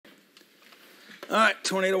All right,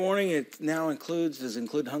 tornado warning. It now includes, does it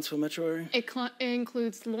include the Huntsville metro area? It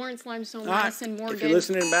includes Lawrence, Limestone, Madison, Morgan. If you're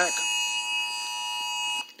listening back.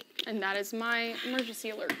 And that is my emergency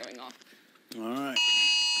alert going off. All right.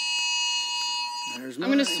 There's mine.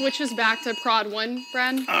 I'm going to switch us back to prod 1,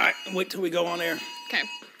 Brad. All right, wait till we go on air. Okay.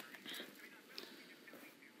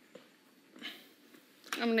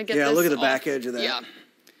 I'm going to get this look at the off. back edge of that. Yeah.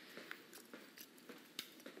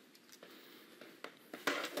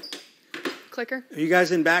 Clicker. Are you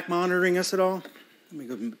guys in back monitoring us at all? Let me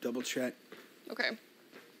go double check. Okay.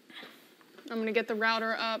 I'm going to get the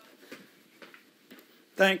router up.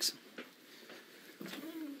 Thanks.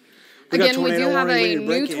 Again, we do have a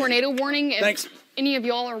new tornado warning. Thanks. If any of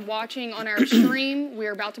y'all are watching on our stream,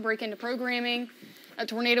 we're about to break into programming. A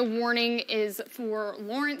tornado warning is for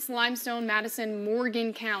Lawrence, Limestone, Madison,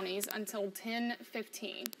 Morgan counties until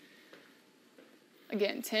 10:15.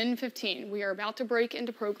 Again, 10:15. We are about to break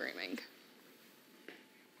into programming.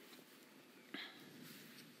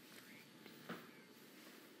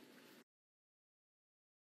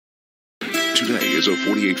 Today is a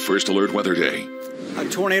 48 First Alert Weather Day. A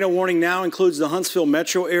tornado warning now includes the Huntsville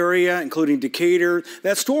metro area, including Decatur.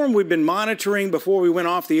 That storm we've been monitoring before we went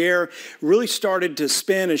off the air really started to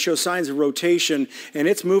spin and show signs of rotation, and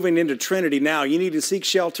it's moving into Trinity now. You need to seek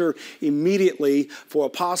shelter immediately for a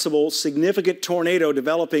possible significant tornado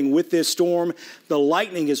developing with this storm. The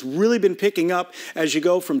lightning has really been picking up as you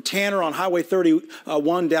go from Tanner on Highway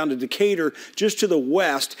 31 down to Decatur, just to the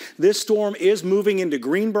west. This storm is moving into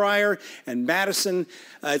Greenbrier and Madison.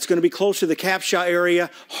 It's going to be close to the Capshaw area.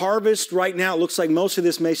 Harvest right now, it looks like most of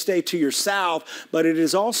this may stay to your south, but it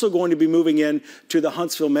is also going to be moving in to the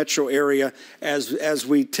Huntsville metro area as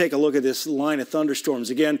we take a look at this line of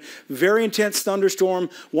thunderstorms. Again, very intense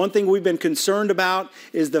thunderstorm. One thing we've been concerned about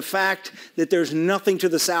is the fact that there's nothing to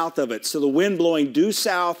the south of it. So the wind blowing due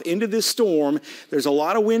south into this storm, there's a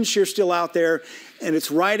lot of wind shear still out there, and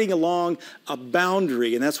it's riding along a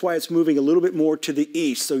boundary, and that's why it's moving a little bit more to the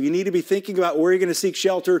east. So you need to be thinking about where you're going to seek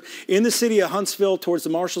shelter in the city of Huntsville towards the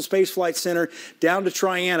Marshall Space Flight Center down to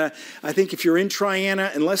Triana. I think if you're in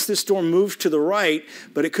Triana, unless this storm moves to the right,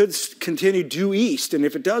 but it could continue due east, and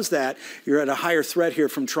if it does that, you're at a higher threat here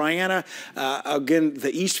from Triana. Again,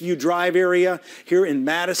 the Eastview Drive area here in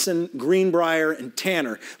Madison, Greenbrier, and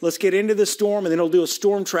Tanner. Let's get into the storm, and then I'll do a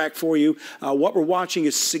storm track for you. What we're watching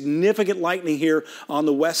is significant lightning here on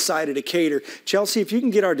the west side of Decatur. Chelsea, if you can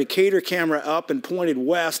get our Decatur camera up and pointed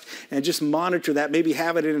west and just monitor that, maybe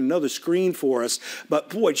have it in another screen for us. But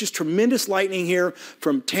boy, just tremendous lightning here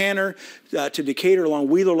from Tanner to Decatur along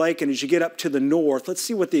Wheeler Lake, and as you get up to the north, let's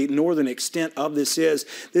see what the northern extent of this is.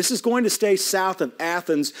 This is going to stay south of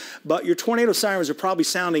Athens, but your tornado sirens are probably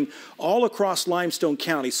sounding all across Limestone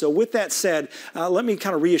County. So with that said, let me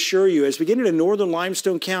kind of reassure you, as we get into northern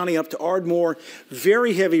Limestone County up to Ardmore,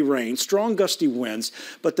 very heavy rain, strong gusty winds,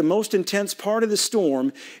 but the most intense part of the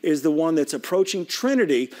storm is the one that's approaching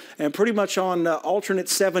Trinity and pretty much on alternate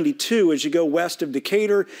 72 as you go west of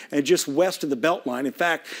Decatur and just west of the Beltline. In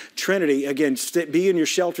fact, Trinity, again, be in your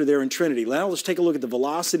shelter there in Trinity. Now let's take a look at the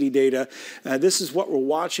velocity data. This is what we're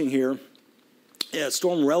watching here. Yeah,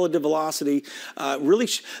 storm relative velocity. Really,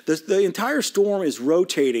 the entire storm is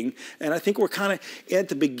rotating, and I think we're kind of at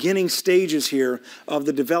the beginning stages here of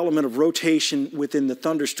the development of rotation within the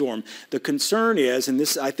thunderstorm. The concern is, and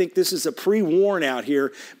this, I think this is a pre-warn out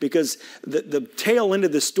here, because the tail end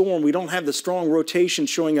of the storm, we don't have the strong rotation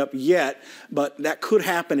showing up yet, but that could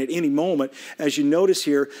happen at any moment. As you notice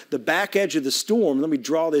here, the back edge of the storm, let me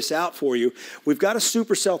draw this out for you. We've got a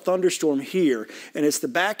supercell thunderstorm here, and it's the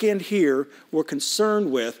back end here we're concerned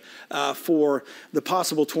with for the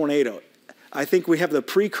possible tornado. I think we have the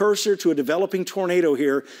precursor to a developing tornado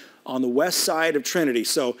here on the west side of Trinity.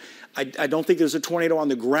 So I don't think there's a tornado on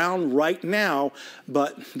the ground right now,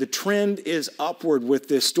 but the trend is upward with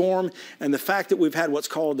this storm, and the fact that we've had what's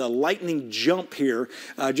called a lightning jump here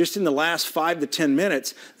just in the last 5 to 10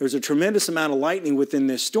 minutes. There's a tremendous amount of lightning within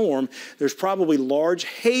this storm. There's probably large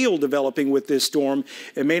hail developing with this storm.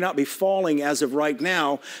 It may not be falling as of right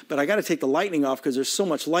now, but I got to take the lightning off because there's so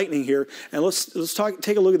much lightning here. And let's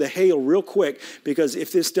take a look at the hail real quick, because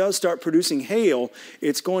if this does start producing hail,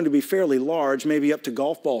 it's going to be fairly large, maybe up to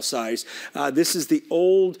golf ball size. This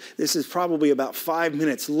is probably about 5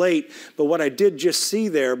 minutes late, but what I did just see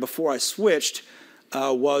there before I switched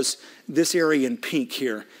was this area in pink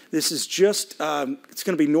here. This is just, it's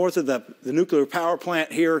going to be north of the nuclear power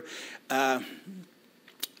plant here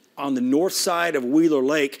on the north side of Wheeler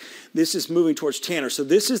Lake. This is moving towards Tanner. So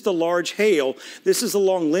this is the large hail. This is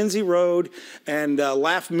along Lindsay Road and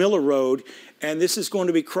Laff Miller Road, and this is going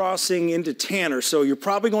to be crossing into Tanner. So you're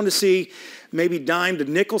probably going to see maybe dime to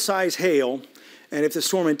nickel size hail And if the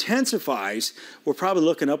storm intensifies, we're probably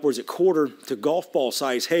looking upwards at quarter to golf ball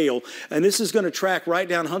size hail. And this is going to track right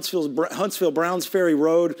down Huntsville Browns Ferry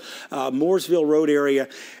Road, Mooresville Road area.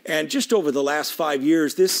 And just over the last 5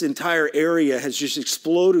 years, this entire area has just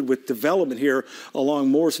exploded with development here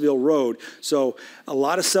along Mooresville Road. So a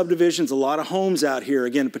lot of subdivisions, a lot of homes out here.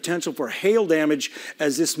 Again, potential for hail damage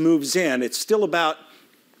as this moves in. It's still about,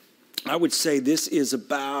 I would say this is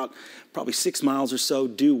about probably 6 miles or so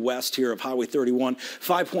due west here of Highway 31,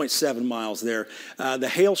 5.7 miles there. The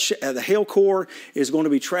hail core is going to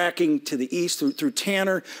be tracking to the east through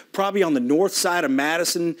Tanner, probably on the north side of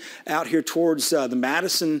Madison, out here towards the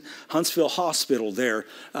Madison Huntsville Hospital there,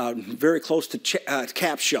 very close to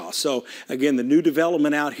Capshaw. So again, the new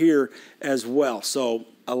development out here as well. So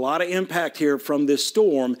a lot of impact here from this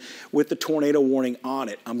storm with the tornado warning on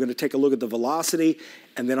it. I'm going to take a look at the velocity,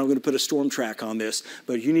 and then I'm going to put a storm track on this.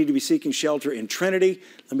 But you need to be seeking shelter in Trinity.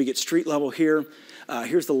 Let me get street level here.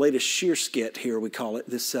 Here's the latest shear skit here, we call it.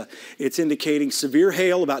 This, it's indicating severe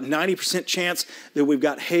hail, about 90% chance that we've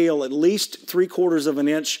got hail at least 3/4 of an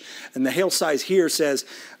inch. And the hail size here says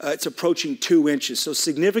it's approaching 2 inches. So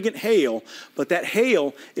significant hail, but that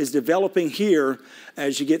hail is developing here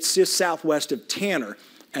as you get just southwest of Tanner.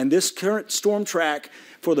 And this current storm track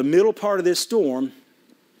for the middle part of this storm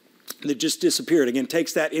that just disappeared, again,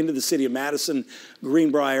 takes that into the city of Madison,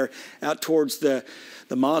 Greenbrier, out towards the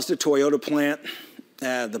Mazda Toyota plant,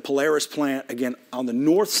 the Polaris plant. Again, on the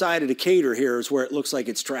north side of Decatur here is where it looks like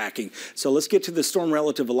it's tracking. So let's get to the storm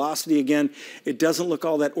relative velocity again. It doesn't look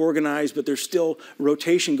all that organized, but there's still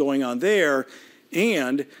rotation going on there.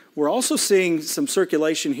 And we're also seeing some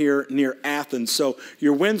circulation here near Athens. So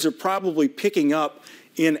your winds are probably picking up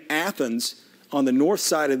in Athens on the north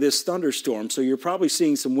side of this thunderstorm. So you're probably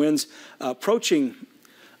seeing some winds approaching,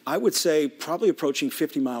 I would say, probably approaching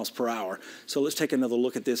 50 miles per hour. So let's take another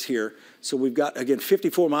look at this here. So we've got, again,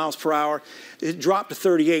 54 miles per hour. It dropped to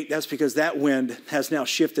 38. That's because that wind has now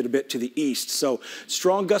shifted a bit to the east. So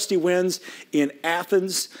strong gusty winds in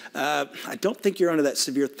Athens. I don't think you're under that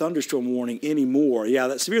severe thunderstorm warning anymore. Yeah,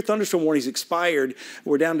 that severe thunderstorm warning's expired.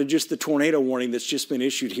 We're down to just the tornado warning that's just been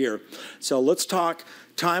issued here. So let's talk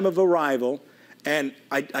time of arrival. And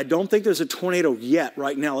I don't think there's a tornado yet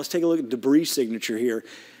right now. Let's take a look at debris signature here.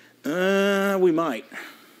 We might.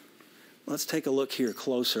 Let's take a look here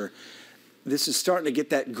closer. This is starting to get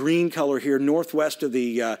that green color here northwest of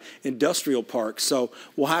the industrial park. So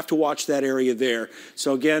we'll have to watch that area there.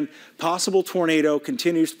 So again, possible tornado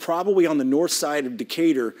continues probably on the north side of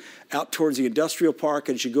Decatur out towards the industrial park.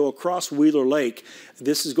 As you go across Wheeler Lake,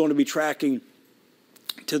 this is going to be tracking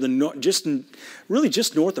to the north, just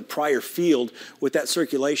north of Pryor Field with that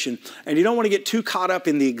circulation. And you don't want to get too caught up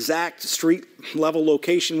in the exact street level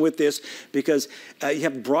location with this, because you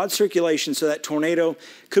have broad circulation, so that tornado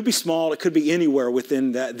could be small, it could be anywhere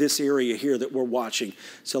within this area here that we're watching.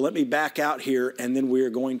 So let me back out here, and then we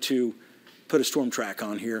are going to put a storm track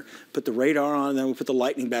on here, put the radar on, and then we'll put the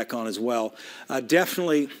lightning back on as well.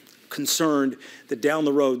 Definitely concerned that down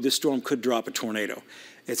the road this storm could drop a tornado.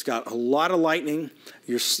 It's got a lot of lightning.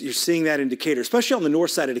 You're seeing that in Decatur, especially on the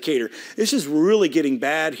north side of Decatur. This is really getting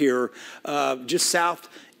bad here, just south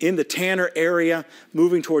in the Tanner area,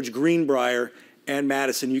 moving towards Greenbrier and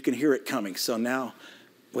Madison. You can hear it coming. So now,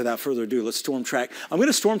 without further ado, let's storm track. I'm going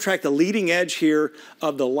to storm track the leading edge here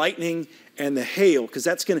of the lightning and the hail, because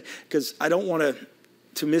I don't want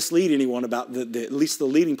to mislead anyone about at least the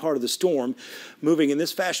leading part of the storm moving in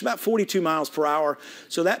this fashion, about 42 miles per hour.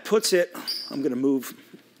 So that puts it, I'm going to move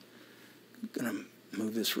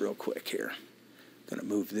this real quick here. I'm going to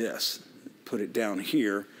move this, put it down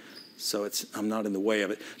here so I'm not in the way of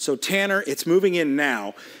it. So Tanner, it's moving in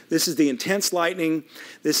now. This is the intense lightning.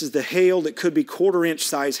 This is the hail that could be 1/4 inch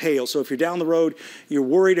size hail. So if you're down the road, you're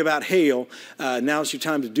worried about hail, now's your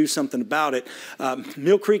time to do something about it.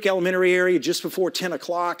 Mill Creek Elementary area just before 10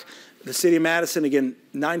 o'clock. The city of Madison, again,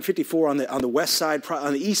 954 on the west side,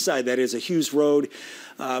 on the east side, that is, a Hughes Road.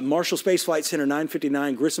 Marshall Space Flight Center,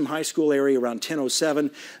 959. Grissom High School area around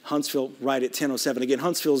 1007. Huntsville right at 1007. Again,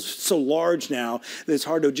 Huntsville's so large now that it's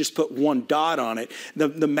hard to just put one dot on it.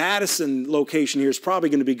 The Madison location here is probably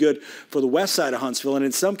going to be good for the west side of Huntsville, and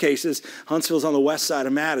in some cases, Huntsville's on the west side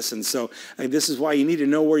of Madison. So this is why you need to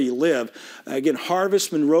know where you live. Again,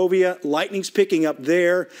 Harvest, Monrovia, lightning's picking up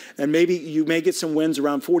there, and maybe you may get some winds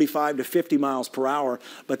around 45 to 50 miles per hour,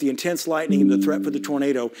 but the intense lightning and the threat for the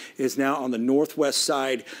tornado is now on the northwest side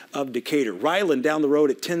side of Decatur. Ryland down the road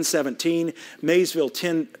at 1017, Maysville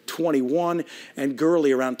 1021, and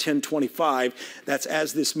Gurley around 1025. That's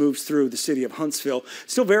as this moves through the city of Huntsville.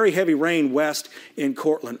 Still very heavy rain west in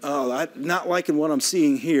Cortland. Oh, I'm not liking what I'm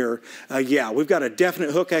seeing here. Yeah, we've got a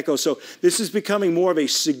definite hook echo. So this is becoming more of a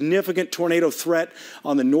significant tornado threat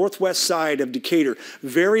on the northwest side of Decatur.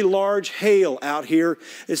 Very large hail out here.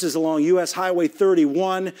 This is along U.S. Highway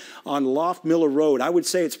 31 on Loft Miller Road. I would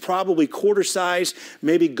say it's probably quarter size,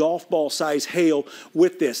 maybe golf ball size hail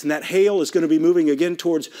with this. And that hail is going to be moving again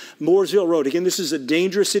towards Mooresville Road. Again, this is a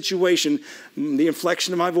dangerous situation. The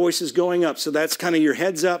inflection of my voice is going up. So that's kind of your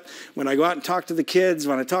heads up. When I go out and talk to the kids,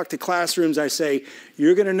 when I talk to classrooms, I say,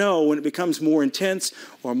 you're going to know when it becomes more intense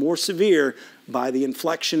or more severe by the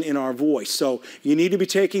inflection in our voice. So you need to be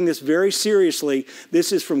taking this very seriously.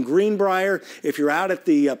 This is from Greenbrier. If you're out at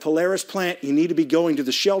the Polaris plant, you need to be going to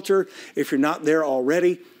the shelter if you're not there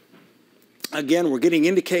already. Again, we're getting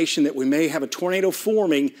indication that we may have a tornado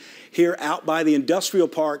forming here out by the industrial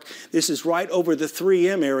park. This is right over the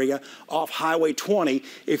 3M area off Highway 20.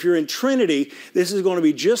 If you're in Trinity, this is going to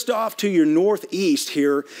be just off to your northeast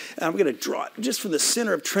here. I'm going to draw it just from the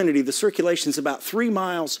center of Trinity. The circulation is about 3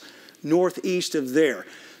 miles northeast of there.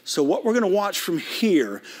 So what we're going to watch from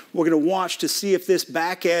here, we're going to watch to see if this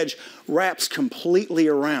back edge wraps completely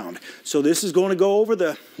around. So this is going to go over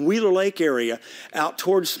the Wheeler Lake area out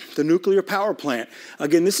towards the nuclear power plant.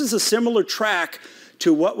 Again, this is a similar track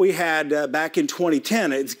to what we had back in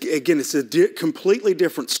 2010. It's a completely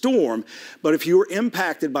different storm, but if you were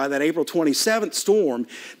impacted by that April 27th storm,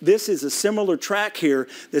 this is a similar track here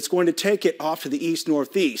that's going to take it off to the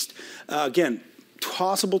east-northeast. Again,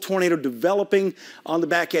 possible tornado developing on the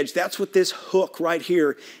back edge. That's what this hook right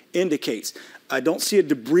here indicates. I don't see a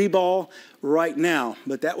debris ball right now,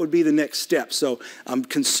 but that would be the next step. So I'm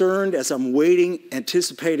concerned as I'm waiting,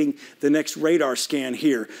 anticipating the next radar scan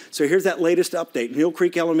here. So here's that latest update. Mill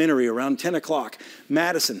Creek Elementary around 10 o'clock.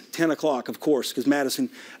 Madison, 10 o'clock, of course, because Madison,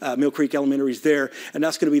 Mill Creek Elementary is there, and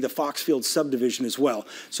that's going to be the Foxfield subdivision as well.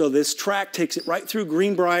 So this track takes it right through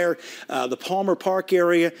Greenbrier, the Palmer Park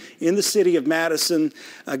area in the city of Madison.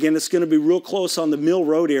 Again, it's going to be real close on the Mill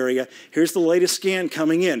Road area. Here's the latest scan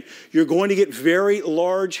coming in. You're going to get very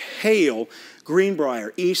large hail,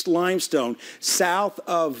 Greenbrier, East Limestone, south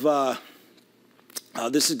of,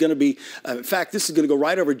 this is going to be, in fact, this is going to go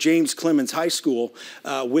right over James Clemens High School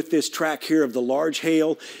with this track here of the large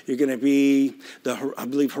hail. You're going to be, I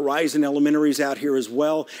believe, Horizon Elementary's out here as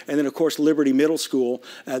well. And then, of course, Liberty Middle School,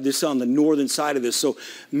 this on the northern side of this. So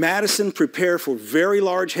Madison, prepare for very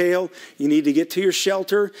large hail. You need to get to your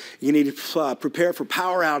shelter. You need to prepare for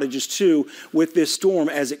power outages, too, with this storm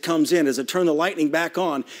as it comes in. As I turn the lightning back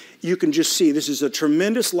on, you can just see this is a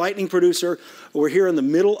tremendous lightning producer. We're here in the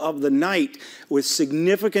middle of the night with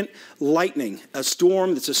significant lightning, a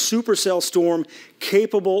storm that's a supercell storm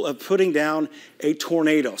capable of putting down a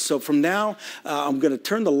tornado. So from now, I'm going to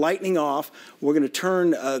turn the lightning off. We're going to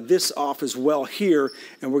turn this off as well here,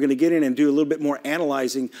 and we're going to get in and do a little bit more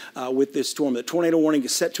analyzing with this storm. The tornado warning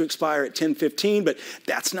is set to expire at 10:15, but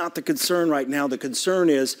that's not the concern right now. The concern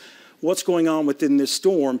is what's going on within this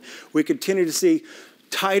storm. We continue to see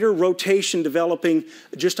tighter rotation developing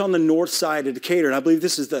just on the north side of Decatur. And I believe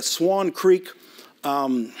this is the Swan Creek.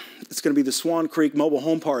 It's going to be the Swan Creek Mobile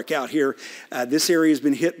Home Park out here. This area has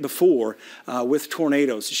been hit before with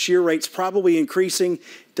tornadoes. Shear rate's probably increasing.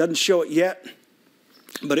 Doesn't show it yet,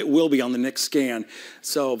 but it will be on the next scan.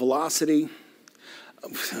 So velocity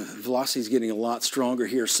is getting a lot stronger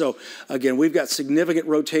here. So again, we've got significant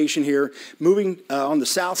rotation here. Moving on the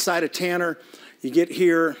south side of Tanner, you get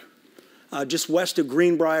here just west of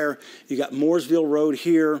Greenbrier. You got Mooresville Road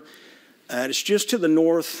here. It's just to the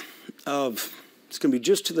north of, it's going to be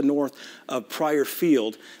just to the north of Pryor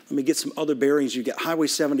Field. Let me get some other bearings. You got Highway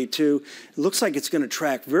 72. It looks like it's going to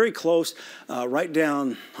track very close right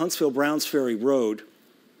down Huntsville-Browns Ferry Road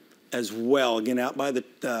as well. Again, out by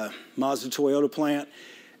the Mazda Toyota plant.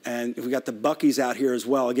 And we got the Buc-ee's out here as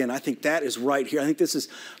well. Again, I think that is right here. I think this is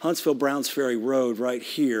Huntsville-Browns Ferry Road right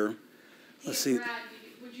here. Let's see. Brad,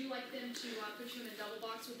 would you like them to put you in a double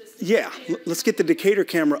box with this? Yeah, let's get the Decatur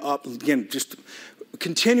camera up. Again, just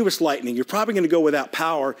continuous lightning. You're probably going to go without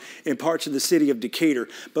power in parts of the city of Decatur,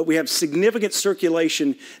 but we have significant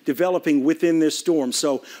circulation developing within this storm.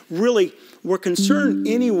 So really, we're concerned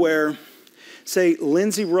anywhere, say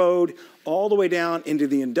Lindsay Road, all the way down into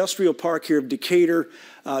the industrial park here of Decatur,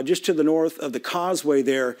 just to the north of the causeway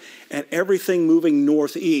there, and everything moving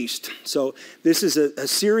northeast. So this is a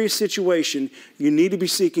serious situation. You need to be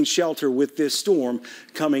seeking shelter with this storm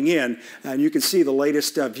coming in. And you can see the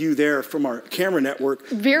latest view there from our camera network.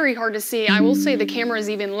 Very hard to see. I will say the camera is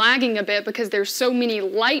even lagging a bit because there's so many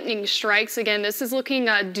lightning strikes. Again, this is looking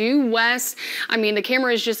due west. I mean, the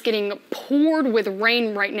camera is just getting poured with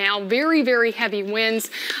rain right now. Very, very heavy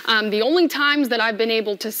winds. The only times that I've been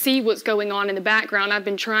able to see what's going on in the background, I've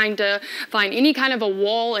been trying to find any kind of a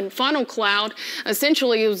wall and funnel cloud.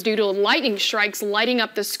 Essentially, it was due to lightning strikes lighting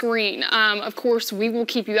up the screen. Of course, we will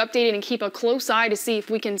keep you updated and keep a close eye to see if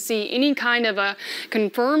we can see any kind of a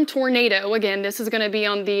confirmed tornado. Again, this is going to be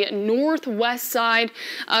on the northwest side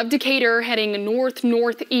of Decatur, heading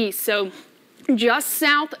north-northeast. So just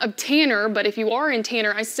south of Tanner, but if you are in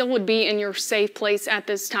Tanner, I still would be in your safe place at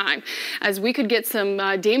this time, as we could get some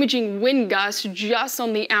damaging wind gusts just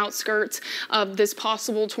on the outskirts of this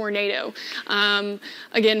possible tornado.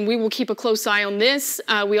 Again, we will keep a close eye on this.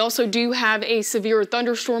 We also do have a severe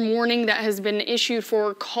thunderstorm warning that has been issued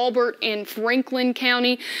for Colbert and Franklin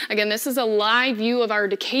County. Again, this is a live view of our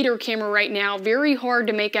Decatur camera right now. Very hard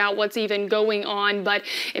to make out what's even going on, but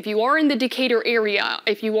if you are in the Decatur area,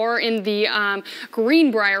 if you are in the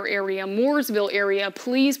Greenbrier area, Mooresville area,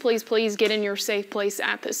 please, please, please get in your safe place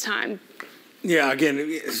at this time. Yeah,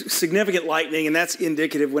 again, significant lightning, and that's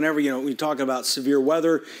indicative whenever, we talk about severe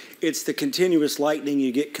weather, it's the continuous lightning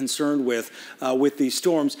you get concerned with these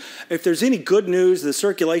storms. If there's any good news, the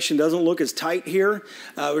circulation doesn't look as tight here.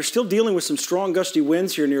 We're still dealing with some strong gusty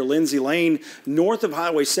winds here near Lindsay Lane, north of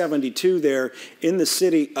Highway 72 there in the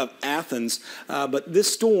city of Athens. But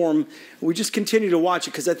this storm, we just continue to watch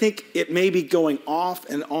it because I think it may be going off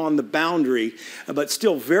and on the boundary, but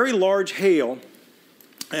still very large hail.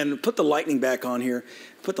 And put the lightning back on here,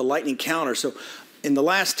 put the lightning counter. So in the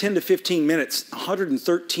last 10 to 15 minutes,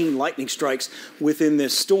 113 lightning strikes within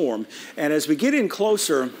this storm. And as we get in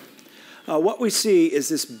closer, what we see is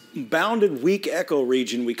this bounded weak echo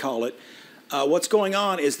region, we call it. What's going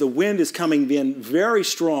on is the wind is coming in very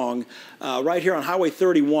strong right here on Highway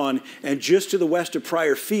 31 and just to the west of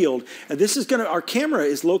Pryor Field. And this is our camera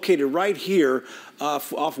is located right here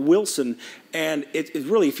off Wilson. And it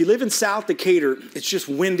really, if you live in South Decatur, it's just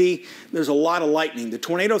windy. There's a lot of lightning. The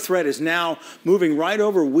tornado threat is now moving right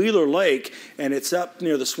over Wheeler Lake, and it's up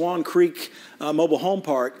near the Swan Creek Mobile Home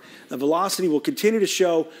Park. The velocity will continue to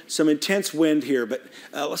show some intense wind here, but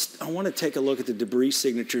I want to take a look at the debris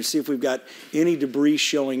signature, see if we've got any debris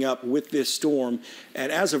showing up with this storm.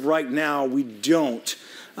 And as of right now, we don't.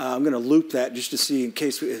 I'm going to loop that just to see in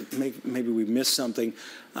case maybe we missed something.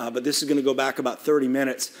 But this is going to go back about 30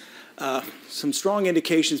 minutes. Some strong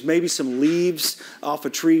indications, maybe some leaves off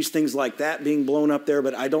of trees, things like that being blown up there,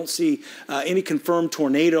 but I don't see any confirmed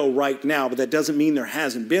tornado right now, but that doesn't mean there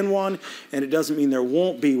hasn't been one, and it doesn't mean there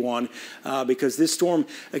won't be one, because this storm,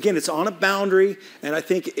 again, it's on a boundary, and I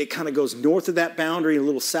think it kind of goes north of that boundary, a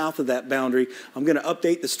little south of that boundary. I'm going to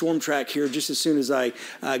update the storm track here just as soon as I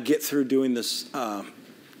get through doing this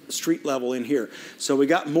street level in here. So we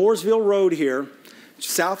got Mooresville Road here,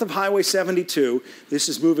 south of Highway 72. This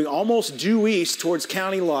is moving almost due east towards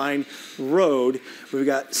County Line Road. We've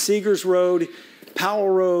got Seegers Road, Powell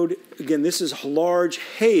Road. Again, this is large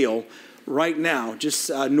hail right now, just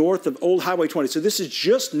north of Old Highway 20. So this is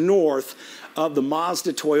just north of the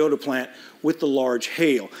Mazda Toyota plant with the large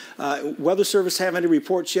hail. Weather Service have any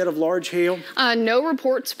reports yet of large hail? No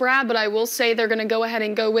reports, Brad, but I will say they're going to go ahead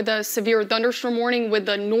and go with a severe thunderstorm warning with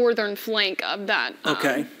the northern flank of that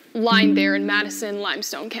line there in Madison,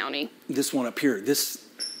 Limestone County. This one up here, this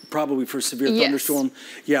probably for severe thunderstorm.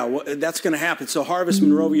 Yeah, well, that's going to happen. So Harvest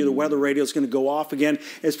Monrovia, the weather radio is going to go off again.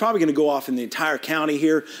 It's probably going to go off in the entire county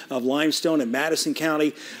here of Limestone and Madison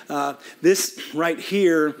County. This right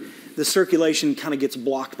here, the circulation kind of gets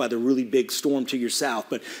blocked by the really big storm to your south,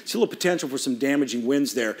 but still a potential for some damaging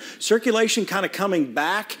winds there. Circulation kind of coming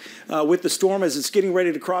back with the storm as it's getting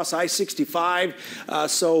ready to cross I-65.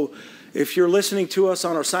 So if you're listening to us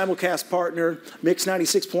on our simulcast partner, Mix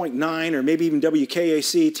 96.9, or maybe even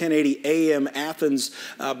WKAC 1080 AM Athens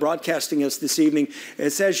broadcasting us this evening, it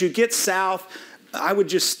says you get south, I would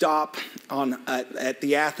just stop at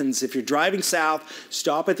the Athens. If you're driving south,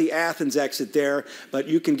 stop at the Athens exit there, but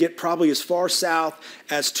you can get probably as far south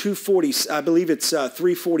as 240, I believe it's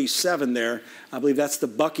 347 there. I believe that's the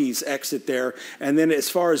Buc-ee's exit there. And then as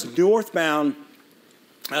far as northbound,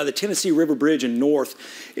 the Tennessee River Bridge and north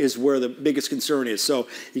is where the biggest concern is. So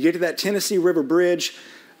you get to that Tennessee River Bridge,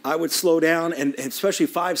 I would slow down, and especially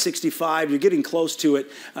 565, you're getting close to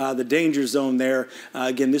it, the danger zone there.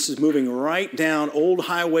 Again, this is moving right down Old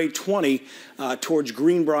Highway 20 towards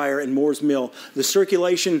Greenbrier and Moores Mill. The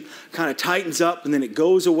circulation kind of tightens up, and then it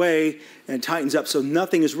goes away and tightens up, so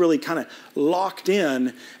nothing is really kind of locked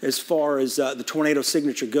in as far as the tornado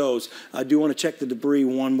signature goes. I do want to check the debris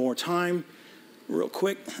one more time real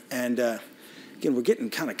quick, and again, we're getting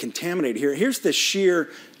kind of contaminated here. Here's the shear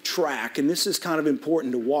track, and this is kind of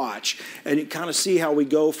important to watch, and you kind of see how we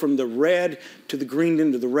go from the red to the green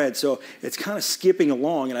into the red. So it's kind of skipping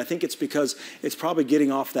along, and I think it's because it's probably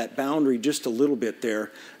getting off that boundary just a little bit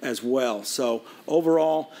there as well. So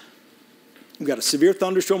overall, we've got a severe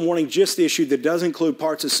thunderstorm warning just issued that does include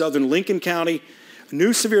parts of southern Lincoln County. A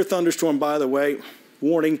new severe thunderstorm, by the way,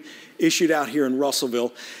 warning issued out here in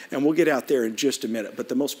Russellville, and we'll get out there in just a minute. But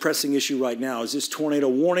the most pressing issue right now is this tornado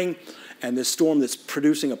warning and this storm that's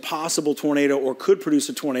producing a possible tornado or could produce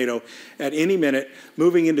a tornado at any minute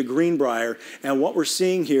moving into Greenbrier. And what we're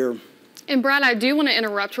seeing here. And Brad, I do want to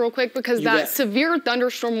interrupt real quick because that severe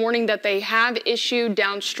thunderstorm warning that they have issued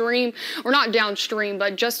downstream, or not downstream,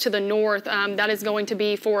 but just to the north, that is going to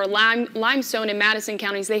be for Limestone and Madison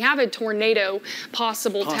counties. They have a tornado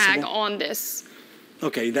possible tag on this.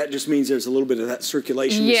 Okay, that just means there's a little bit of that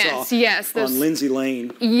circulation we saw on Lindsay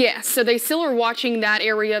Lane. Yes, so they still are watching that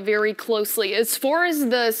area very closely. As far as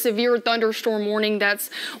the severe thunderstorm warning that's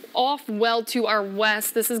off well to our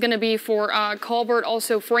west, this is going to be for Colbert,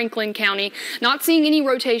 also Franklin County. Not seeing any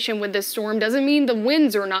rotation with this storm doesn't mean the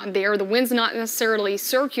winds are not there. The wind's not necessarily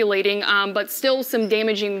circulating, but still some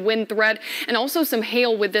damaging wind threat and also some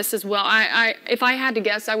hail with this as well. If I had to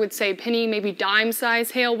guess, I would say penny, maybe dime size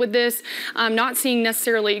hail with this. I'm not seeing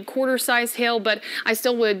necessarily quarter-sized hail, but I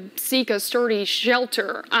still would seek a sturdy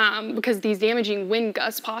shelter because these damaging wind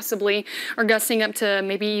gusts possibly are gusting up to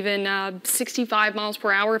maybe even 65 miles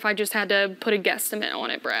per hour if I just had to put a guesstimate on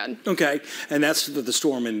it, Brad. Okay, and that's the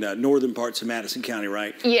storm in northern parts of Madison County,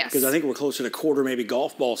 right? Yes. Because I think we're closer to quarter, maybe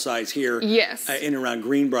golf ball size here. Yes. In and around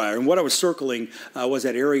Greenbrier. And what I was circling was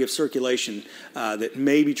that area of circulation that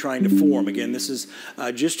may be trying to form. Again, this is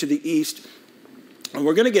just to the east. And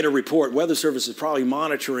we're going to get a report. Weather Service is probably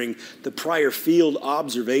monitoring the prior field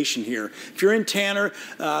observation here. If you're in Tanner,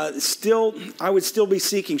 I would still be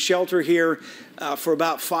seeking shelter here for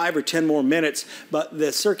about 5 or 10 more minutes, but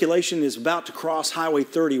the circulation is about to cross Highway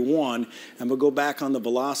 31, and we'll go back on the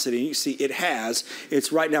velocity. You see it has.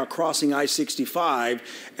 It's right now crossing I-65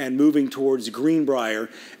 and moving towards Greenbrier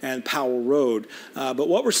and Powell Road. But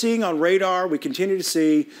what we're seeing on radar, we continue to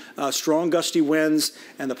see strong gusty winds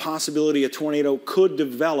and the possibility a tornado could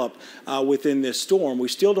develop within this storm. We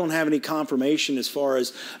still don't have any confirmation as far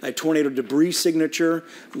as a tornado debris signature.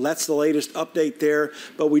 That's the latest update there,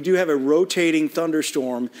 but we do have a rotating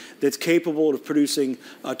thunderstorm that's capable of producing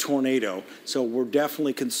a tornado. So we're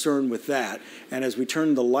definitely concerned with that. And as we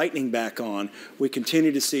turn the lightning back on, we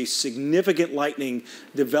continue to see significant lightning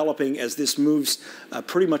developing as this moves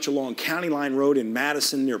pretty much along County Line Road in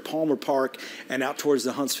Madison near Palmer Park and out towards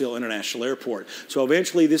the Huntsville International Airport. So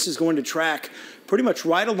eventually this is going to track pretty much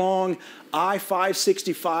right along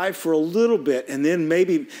I-565 for a little bit, and then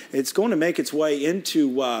maybe it's going to make its way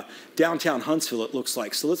into downtown Huntsville, it looks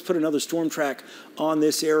like. So let's put another storm track on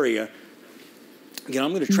this area. Again,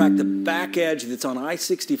 I'm going to track the back edge that's on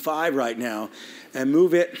I-65 right now and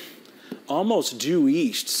move it almost due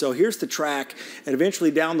east. So here's the track, and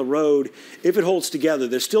eventually down the road, if it holds together,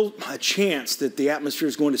 there's still a chance that the atmosphere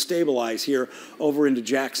is going to stabilize here over into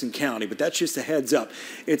Jackson County, but that's just a heads up.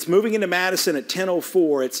 It's moving into Madison at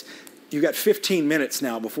 10:04. You've got 15 minutes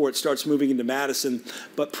now before it starts moving into Madison,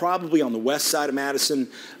 but probably on the west side of Madison,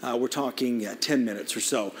 we're talking 10 minutes or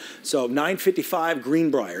so. So 9:55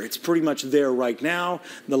 Greenbrier, it's pretty much there right now.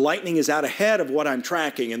 The lightning is out ahead of what I'm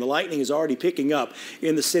tracking, and the lightning is already picking up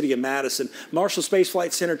in the city of Madison. Marshall Space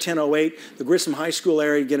Flight Center, 10:08. The Grissom High School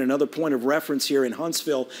area, again, another point of reference here in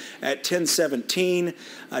Huntsville at 10:17.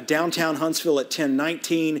 Downtown Huntsville at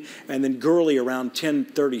 10:19, and then Gurley around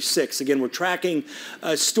 10:36. Again, we're tracking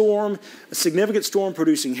a storm, a significant storm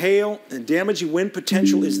producing hail, and damaging wind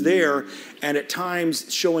potential is there, and at times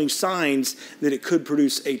showing signs that it could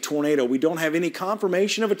produce a tornado. We don't have any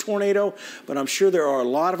confirmation of a tornado, but I'm sure there are a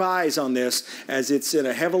lot of eyes on this as it's in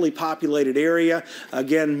a heavily populated area.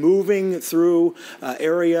 Again, moving through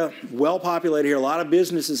area well populated here. A lot of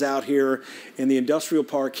businesses out here in the industrial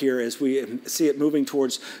park here as we see it moving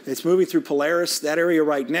towards, it's moving through Polaris, that area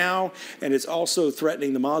right now, and it's also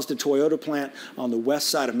threatening the Mazda Toyota plant on the west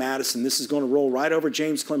side of Madison. Madison. This is going to roll right over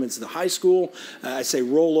James Clemens, the high school. I say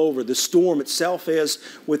roll over. The storm itself is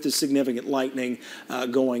with the significant lightning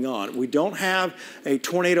going on. We don't have a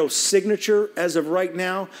tornado signature as of right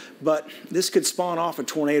now, but this could spawn off a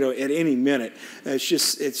tornado at any minute. It's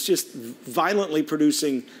just violently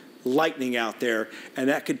producing lightning out there, and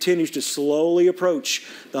that continues to slowly approach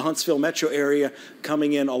the Huntsville metro area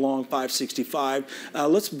coming in along 565.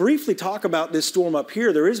 Let's briefly talk about this storm up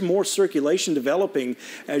here. There is more circulation developing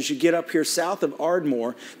as you get up here south of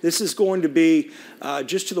Ardmore. This is going to be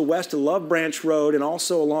just to the west of Love Branch Road and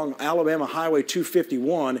also along Alabama Highway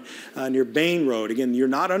 251 near Bain Road. Again, you're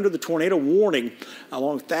not under the tornado warning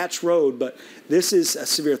along Thatch Road, but this is a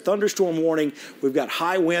severe thunderstorm warning. We've got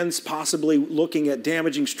high winds, possibly looking at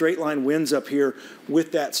damaging straight line winds up here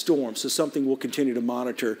with that storm. So something we'll continue to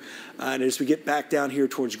monitor. And as we get back down here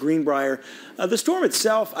towards Greenbrier, the storm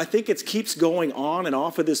itself, I think it keeps going on and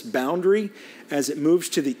off of this boundary as it moves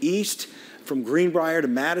to the east from Greenbrier to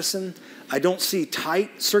Madison. I don't see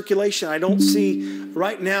tight circulation. I don't see,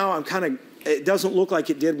 right now, it doesn't look like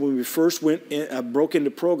it did when we first broke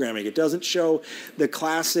into programming. It doesn't show the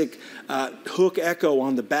classic hook echo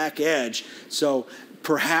on the back edge. So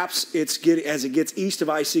perhaps as it gets east of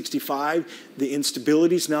I-65, the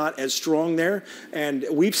instability's not as strong there. And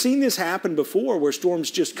we've seen this happen before where storms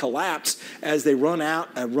just collapse as they run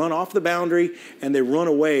off the boundary and they run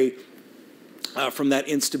away from that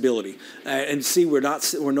instability. And see, we're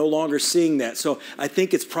no longer seeing that. So I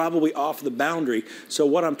think it's probably off the boundary. So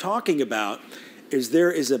what I'm talking about is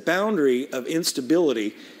there is a boundary of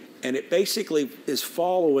instability, and it basically is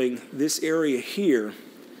following this area here.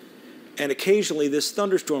 And occasionally this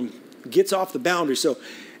thunderstorm gets off the boundary. So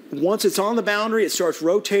once it's on the boundary, it starts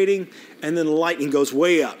rotating, and then the lightning goes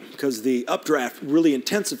way up because the updraft really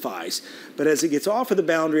intensifies. But as it gets off of the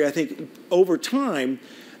boundary, I think over time,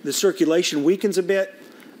 the circulation weakens a bit,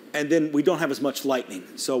 and then we don't have as much lightning.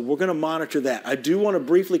 So we're going to monitor that. I do want to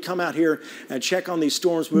briefly come out here and check on these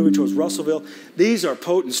storms moving towards Russellville. These are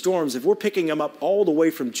potent storms. If we're picking them up all the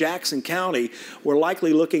way from Jackson County, we're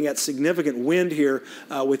likely looking at significant wind here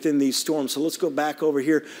within these storms. So let's go back over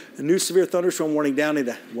here. A new severe thunderstorm warning down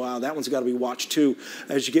into, wow, that one's got to be watched too.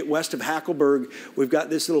 As you get west of Hackleburg, we've got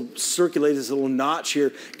this little circulated, this little notch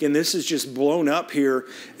here. Again, this is just blown up here,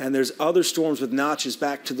 and there's other storms with notches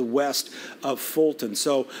back to the west of Fulton.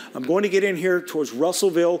 So I'm going to get in here towards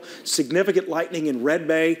Russellville, significant lightning in Red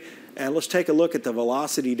Bay, and let's take a look at the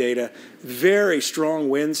velocity data. Very strong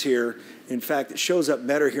winds here. In fact, it shows up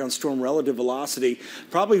better here on storm relative velocity.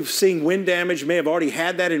 Probably seeing wind damage. May have already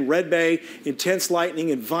had that in Red Bay, intense lightning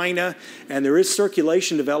in Vina, and there is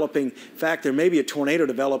circulation developing. In fact, there may be a tornado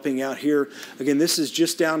developing out here. Again, this is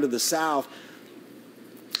just down to the south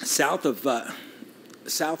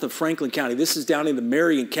of Franklin County. This is down into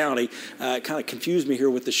Marion County. It kind of confused me here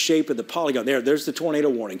with the shape of the polygon. There's the tornado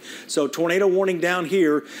warning. So tornado warning down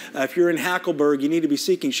here. If you're in Hackleburg, you need to be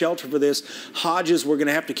seeking shelter for this. Hodges, we're going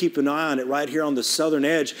to have to keep an eye on it right here on the southern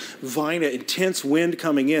edge. Vina, intense wind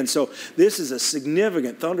coming in. So this is a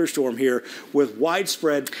significant thunderstorm here with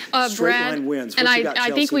widespread straight line winds. And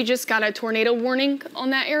I think we just got a tornado warning on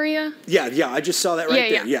that area. Yeah, I just saw that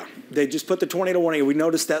right there. Yeah. They just put the tornado warning. We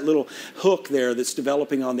noticed that little hook there that's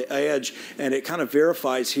developing on the edge, and it kind of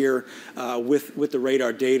verifies here with the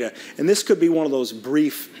radar data. And this could be one of those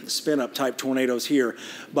brief spin-up type tornadoes here.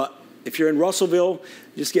 But if you're in Russellville,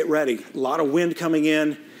 just get ready. A lot of wind coming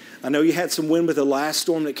in. I know you had some wind with the last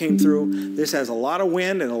storm that came through. This has a lot of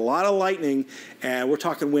wind and a lot of lightning, and we're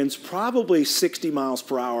talking winds probably 60 miles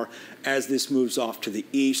per hour as this moves off to the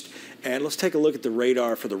east. And let's take a look at the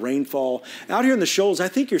radar for the rainfall. Out here in the shoals, I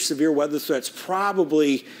think your severe weather threat's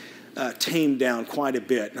probably tamed down quite a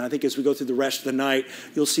bit. And I think as we go through the rest of the night,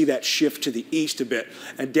 you'll see that shift to the east a bit.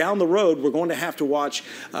 And down the road, we're going to have to watch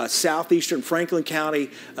southeastern Franklin County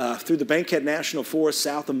through the Bankhead National Forest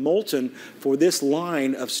south of Moulton for this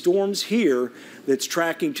line of storms here that's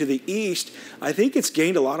tracking to the east. I think it's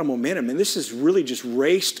gained a lot of momentum, and this has really just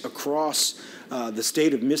raced across the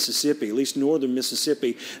state of Mississippi, at least northern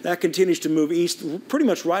Mississippi. That continues to move east, pretty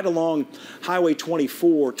much right along Highway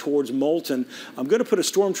 24 towards Moulton. I'm going to put a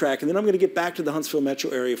storm track, and then I'm going to get back to the Huntsville metro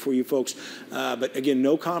area for you folks. But again,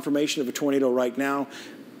 no confirmation of a tornado right now.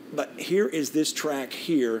 But here is this track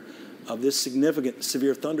here of this significant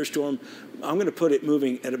severe thunderstorm. I'm going to put it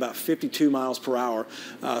moving at about 52 miles per hour.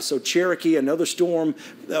 So Cherokee, another storm.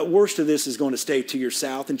 Worst of this is going to stay to your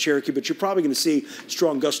south in Cherokee, but you're probably going to see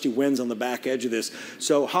strong gusty winds on the back edge of this.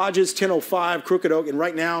 So Hodges, 10:05, Crooked Oak, and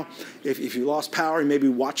right now, if you lost power, you may be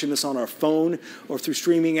watching this on our phone or through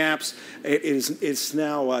streaming apps. It's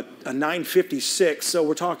now a 9:56. So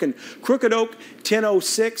we're talking Crooked Oak,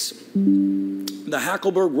 10:06. The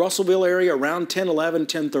Hackleburg, Russellville area around 10:11,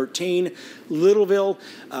 10:13. Littleville,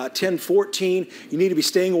 10:14. You need to be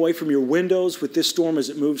staying away from your windows with this storm as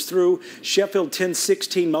it moves through. Sheffield,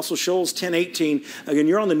 10:16. Muscle Shoals, 10:18. Again,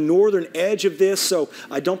 you're on the northern edge of this, so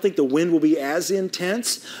I don't think the wind will be as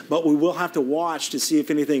intense, but we will have to watch to see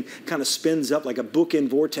if anything kind of spins up like a bookend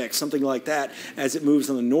vortex, something like that, as it moves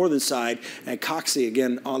on the northern side. And Coxsey,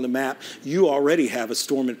 again, on the map, you already have a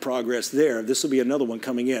storm in progress there. This will be another one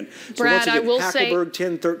coming in. So Brad, once again, I will Hackleburg,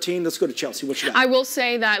 10:13. Let's go to Chelsea. What you got? I will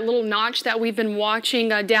say that little notch that we've been watching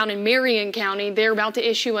down in Marion County, they're about to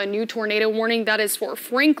issue a new tornado warning. That is for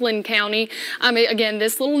Franklin County. Again,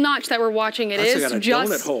 this little notch that we're watching, it is got a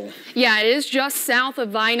just donut hole. Yeah, it is just south of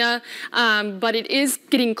Vina, but it is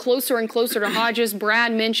getting closer and closer to Hodges.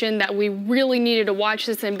 Brad mentioned that we really needed to watch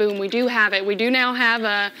this, and boom, we do have it. We do now have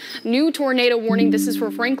a new tornado warning. This is for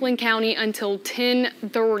Franklin County until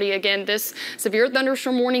 10:30. Again, this severe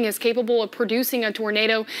thunderstorm warning is capable of producing a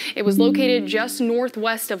tornado. It was located just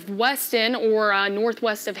northwest of Weston or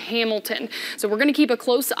northwest of Hamilton. So we're going to keep a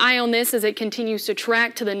close eye on this as it continues to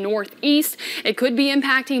track to the northeast. It could be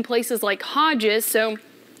impacting places like Hodges. So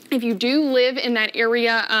if you do live in that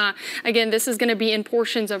area, again, this is going to be in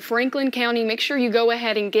portions of Franklin County. Make sure you go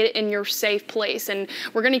ahead and get it in your safe place. And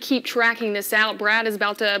we're going to keep tracking this out. Brad is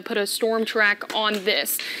about to put a storm track on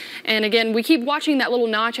this. And again, we keep watching that little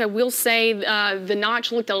notch. I will say the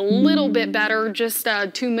notch looked a little bit better just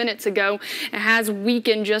 2 minutes ago. It has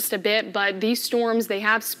weakened just a bit, but these storms, they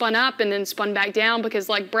have spun up and then spun back down because,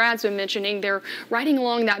 like Brad's been mentioning, they're riding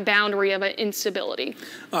along that boundary of instability.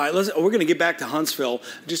 All right, we're going to get back to Huntsville.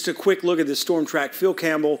 Just a quick look at the storm track. Phil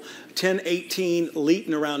Campbell, 10:18,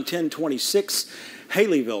 Leeton around 10:26.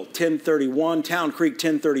 Haleyville, 10:31, Town Creek,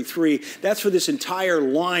 10:33. That's for this entire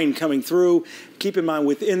line coming through. Keep in mind,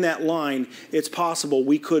 within that line, it's possible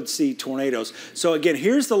we could see tornadoes. So again,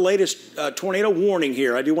 here's the latest tornado warning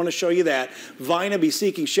here. I do want to show you that. Vina be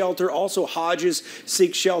seeking shelter. Also Hodges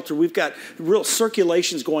seek shelter. We've got real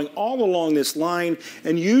circulations going all along this line,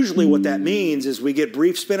 and usually what that means is we get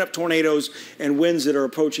brief spin-up tornadoes and winds that are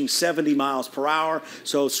approaching 70 miles per hour.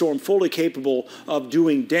 So storm fully capable of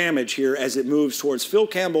doing damage here as it moves towards Phil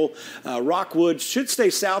Campbell. Rockwood should stay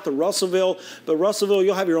south of Russellville, but Russellville,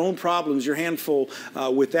 you'll have your own problems, your handful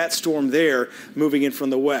with that storm there moving in from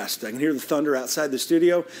the west. I can hear the thunder outside the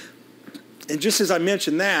studio. And just as I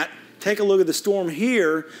mentioned that, take a look at the storm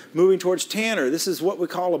here moving towards Tanner. This is what we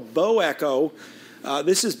call a bow echo.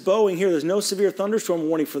 This is bowing here. There's no severe thunderstorm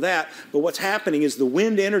warning for that, but what's happening is the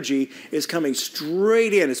wind energy is coming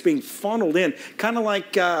straight in. It's being funneled in, kind of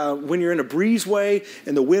like when you're in a breezeway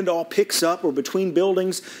and the wind all picks up or between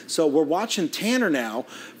buildings. So we're watching Tanner now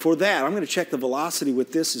for that. I'm going to check the velocity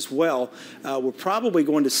with this as well. We're probably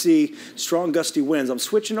going to see strong gusty winds. I'm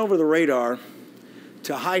switching over the radar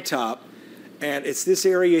to high top. And it's this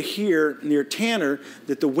area here near Tanner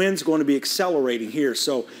that the wind's going to be accelerating here.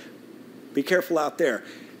 So be careful out there.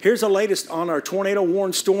 Here's the latest on our tornado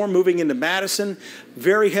warned storm moving into Madison.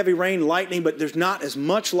 Very heavy rain, lightning, but there's not as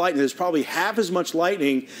much lightning. There's probably half as much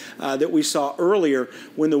lightning that we saw earlier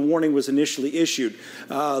when the warning was initially issued.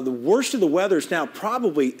 The worst of the weather is now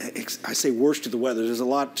probably, I say worst of the weather, there's a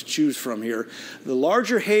lot to choose from here. The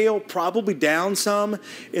larger hail probably down some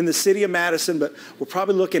in the city of Madison, but we're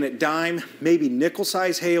probably looking at dime, maybe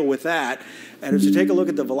nickel-size hail with that. And as you take a look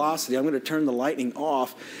at the velocity, I'm going to turn the lightning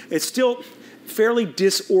off. It's still fairly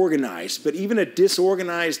disorganized, but even a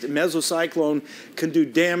disorganized mesocyclone can do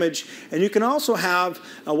damage. And you can also have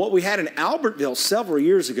what we had in Albertville several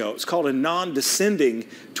years ago. It's called a non-descending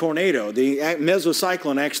tornado. The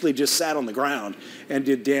mesocyclone actually just sat on the ground and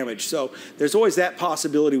did damage. So there's always that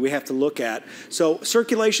possibility we have to look at. So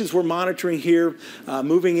circulations we're monitoring here,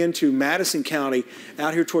 moving into Madison County,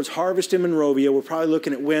 out here towards Harvest and Monrovia. We're probably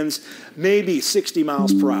looking at winds maybe 60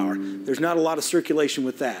 miles per hour. There's not a lot of circulation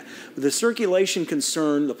with that. The circulation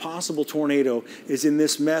concern, the possible tornado, is in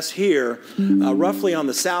this mess here, roughly on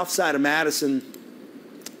the south side of Madison.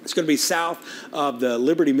 It's going to be south of the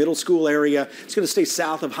Liberty Middle School area. It's going to stay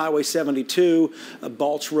south of Highway 72,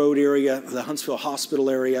 Balch Road area, the Huntsville Hospital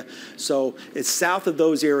area. So it's south of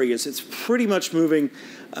those areas. It's pretty much moving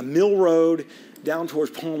Mill Road, down towards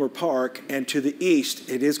Palmer Park, and to the east.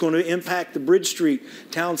 It is going to impact the Bridge Street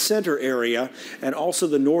Town Center area and also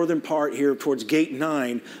the northern part here towards Gate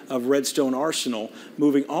 9 of Redstone Arsenal,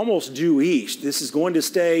 moving almost due east. This is going to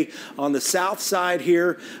stay on the south side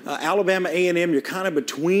here. Alabama A&M, you're kind of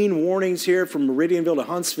between warnings here from Meridianville to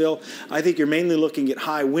Huntsville. I think you're mainly looking at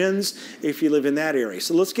high winds if you live in that area.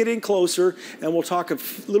 So let's get in closer, and we'll talk a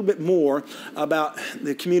little bit more about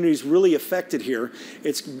the communities really affected here.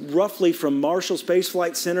 It's roughly from Marshall Space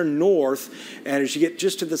Flight Center north, and as you get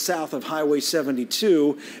just to the south of Highway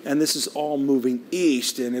 72, and this is all moving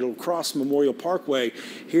east, and it'll cross Memorial Parkway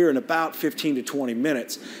here in about 15 to 20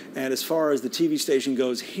 minutes. And as far as the TV station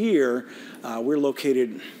goes here, we're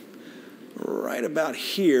located right about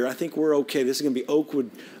here. I think we're okay. This is going to be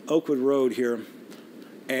Oakwood Road here.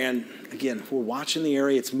 And again, we're watching the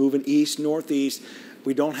area. It's moving east, northeast.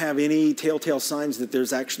 We don't have any telltale signs that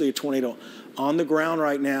there's actually a tornado on the ground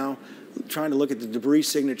right now. I'm trying to look at the debris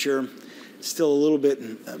signature. It's still a little bit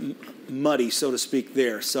muddy, so to speak,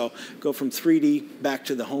 there. So go from 3D back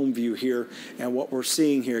to the home view here. And what we're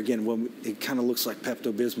seeing here, again, it kind of looks like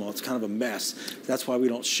Pepto-Bismol. It's kind of a mess. That's why we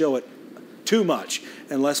don't show it too much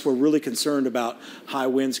unless we're really concerned about high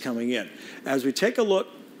winds coming in. As we take a look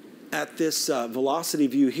at this velocity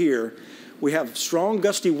view here, we have strong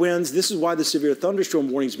gusty winds. This is why the severe thunderstorm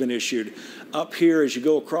warning has been issued. Up here as you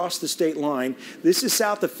go across the state line, this is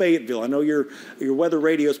south of Fayetteville. I know your weather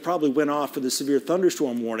radios probably went off for the severe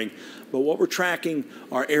thunderstorm warning, but what we're tracking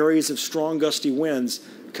are areas of strong gusty winds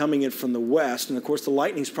coming in from the west. And of course the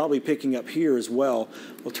lightning's probably picking up here as well.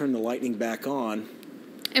 We'll turn the lightning back on.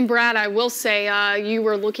 And Brad, I will say you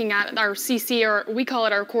were looking at our CC, or we call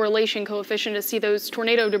it our correlation coefficient, to see those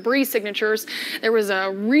tornado debris signatures. There was a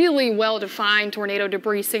really well-defined tornado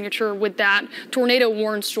debris signature with that tornado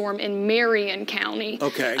warning storm in Marion County.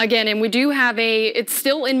 Okay. Again, and we do have it's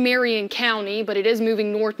still in Marion County, but it is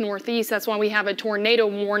moving north-northeast. That's why we have a tornado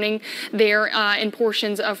warning there in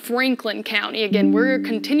portions of Franklin County. Again, we're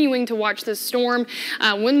continuing to watch this storm.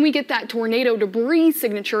 When we get that tornado debris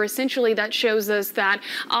signature, essentially that shows us that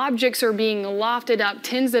objects are being lofted up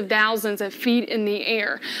tens of thousands of feet in the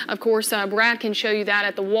air. Of course, Brad can show you that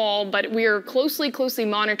at the wall, but we are closely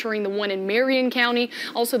monitoring the one in Marion County,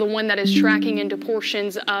 also the one that is tracking into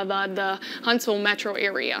portions of the Huntsville metro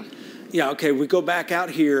area. Yeah, okay, we go back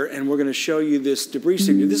out here and we're going to show you this debris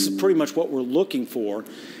signature. This is pretty much what we're looking for.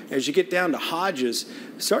 As you get down to Hodges,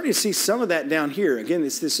 starting to see some of that down here. Again,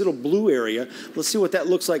 it's this little blue area. Let's see what that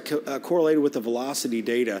looks like correlated with the velocity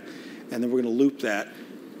data, and then we're going to loop that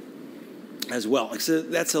as well. So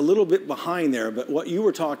that's a little bit behind there, but what you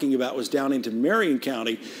were talking about was down into Marion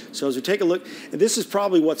County. So as we take a look, and this is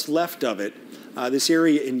probably what's left of it, this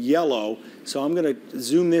area in yellow. So I'm going to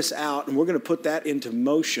zoom this out, and we're going to put that into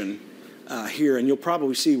motion here, and you'll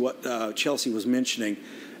probably see what Chelsea was mentioning.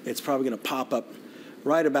 It's probably going to pop up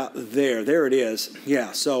right about there. There it is.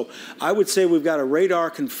 Yeah, so I would say we've got a radar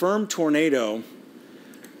confirmed tornado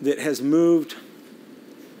that has moved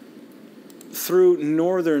through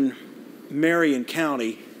northern Marion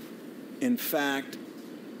County. In fact,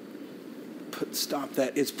 stop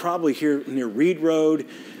that. It's probably here near Reed Road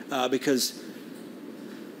because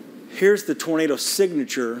here's the tornado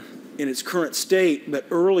signature in its current state, but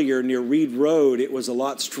earlier near Reed Road it was a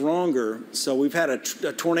lot stronger. So we've had a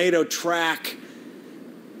tornado track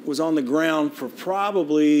was on the ground for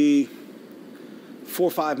probably 4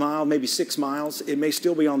 or 5 miles, maybe 6 miles. It may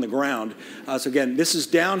still be on the ground. So again, this is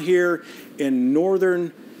down here in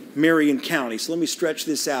northern Marion County. So let me stretch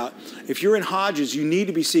this out. If you're in Hodges, you need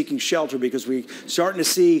to be seeking shelter because we're starting to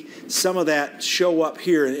see some of that show up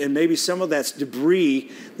here, and maybe some of that's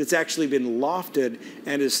debris that's actually been lofted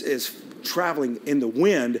and is traveling in the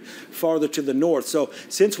wind farther to the north. So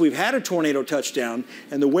since we've had a tornado touchdown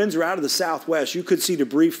and the winds are out of the southwest, you could see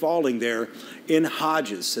debris falling there in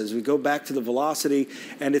Hodges as we go back to the velocity,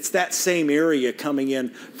 and it's that same area coming in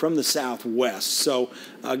from the southwest. So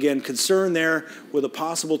again, concern there with a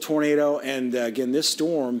possible tornado, and again, this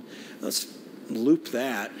storm, let's loop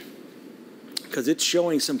that because it's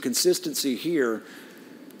showing some consistency here.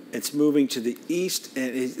 It's moving to the east,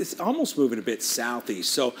 and it's almost moving a bit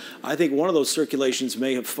southeast. So I think one of those circulations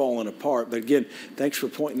may have fallen apart. But again, thanks for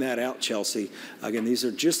pointing that out, Chelsea. Again, these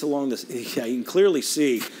are just along this. Yeah, you can clearly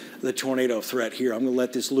see the tornado threat here. I'm going to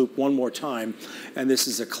let this loop one more time. And this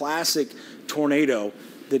is a classic tornado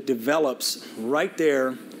that develops right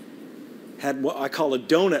there. Had what I call a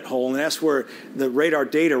donut hole, and that's where the radar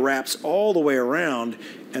data wraps all the way around,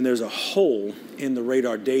 and there's a hole in the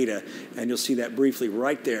radar data, and you'll see that briefly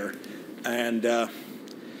right there. And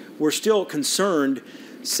we're still concerned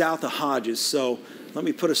south of Hodges, so let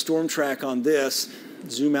me put a storm track on this.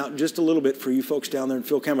 zoom out just a little bit for you folks down there in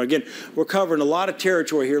Phil Campbell. Again, we're covering a lot of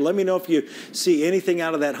territory here. Let me know if you see anything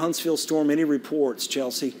out of that Huntsville storm, any reports,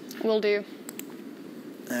 Chelsea. Will do.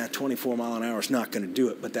 24 mile an hour is not going to do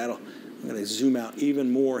it, but I'm going to zoom out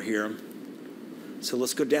even more here. So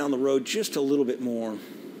let's go down the road just a little bit more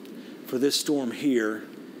for this storm here.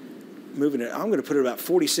 Moving it, I'm going to put it about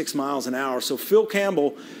 46 miles an hour. So Phil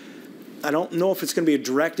Campbell, I don't know if it's going to be a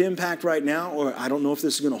direct impact right now, or I don't know if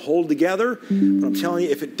this is going to hold together. But I'm telling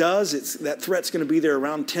you, if it does, that threat's going to be there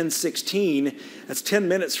around 10:16. That's 10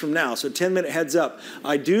 minutes from now, so 10-minute heads up.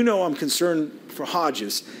 I do know I'm concerned for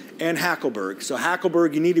Hodges and Hackleburg. So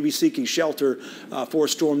Hackleburg, you need to be seeking shelter for a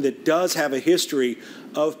storm that does have a history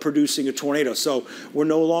of producing a tornado. So we're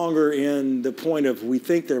no longer in the point of we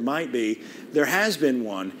think there might be. There has been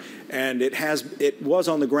one, and it was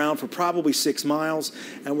on the ground for probably 6 miles,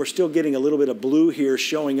 and we're still getting a little bit of blue here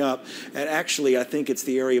showing up. And actually, I think it's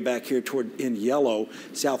the area back here in yellow,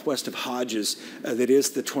 southwest of Hodges, that is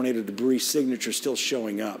the tornado debris signature still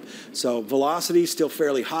showing up. So velocity still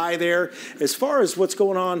fairly high there. As far as what's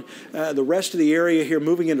going on, the rest of the area here,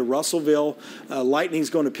 moving into Russellville, lightning's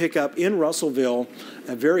going to pick up in Russellville.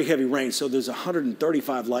 A very heavy rain, so there's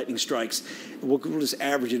 135 lightning strikes. We'll just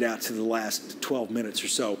average it out to the last 12 minutes or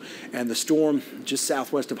so. And the storm just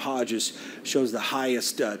southwest of Hodges shows the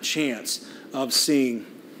highest chance of seeing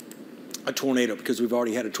a tornado because we've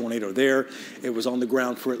already had a tornado there. It was on the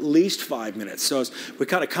ground for at least 5 minutes. So as we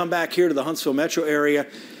kind of come back here to the Huntsville metro area,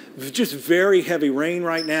 just very heavy rain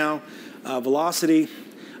right now. Velocity,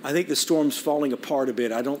 I think the storm's falling apart a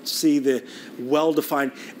bit. I don't see the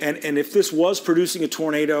well-defined, and if this was producing a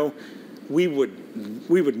tornado, we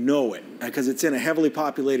would know it because it's in a heavily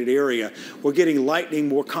populated area. We're getting lightning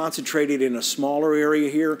more concentrated in a smaller area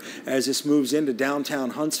here as this moves into downtown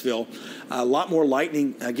Huntsville. A lot more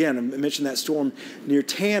lightning. Again, I mentioned that storm near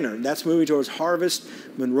Tanner. That's moving towards Harvest,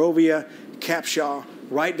 Monrovia, Capshaw,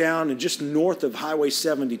 right down and just north of Highway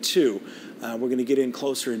 72. We're going to get in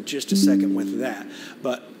closer in just a second with that.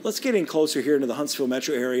 But let's get in closer here into the Huntsville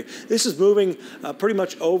metro area. This is moving pretty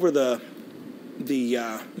much over the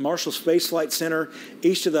Marshall Space Flight Center,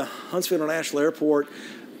 east of the Huntsville International Airport,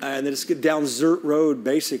 and then it's down Zert Road,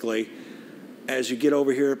 basically. As you get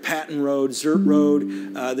over here, Patton Road, Zert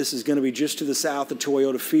Road, this is going to be just to the south of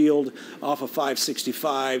Toyota Field, off of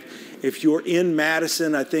 565. If you're in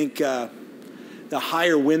Madison, I think the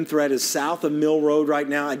higher wind threat is south of Mill Road right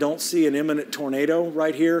now. I don't see an imminent tornado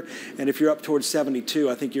right here. And if you're up towards 72,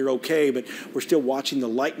 I think you're okay. But we're still watching the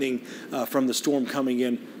lightning from the storm coming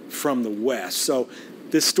in from the west. So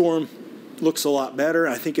this storm looks a lot better.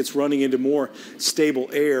 I think it's running into more stable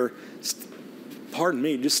air. Pardon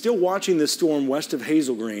me, just still watching this storm west of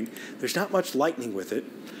Hazel Green. There's not much lightning with it,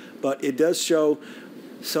 but it does show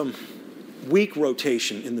some weak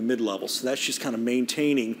rotation in the mid-level. So that's just kind of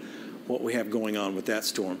maintaining what we have going on with that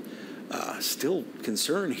storm. Still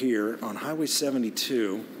concerned here on Highway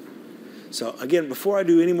 72. So again, before I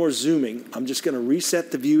do any more zooming, I'm just going to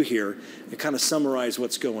reset the view here and kind of summarize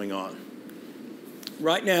what's going on.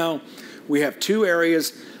 Right now, we have 2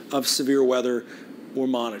 areas of severe weather we're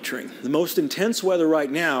monitoring. The most intense weather right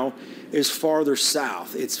now is farther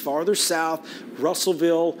south. It's farther south,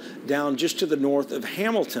 Russellville, down just to the north of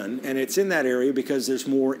Hamilton, and it's in that area because there's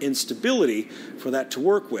more instability for that to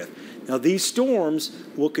work with. Now, these storms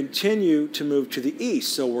will continue to move to the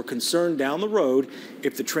east, so we're concerned down the road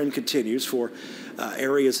if the trend continues for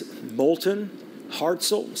areas Moulton,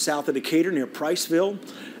 Hartselle, south of Decatur near Priceville,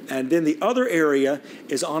 and then the other area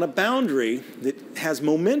is on a boundary that has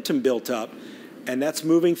momentum built up, and that's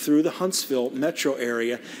moving through the Huntsville metro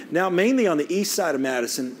area, now mainly on the east side of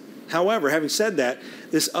Madison. However, having said that,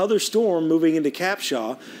 this other storm moving into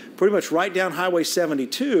Capshaw, pretty much right down Highway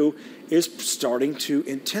 72, is starting to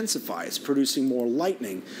intensify. It's producing more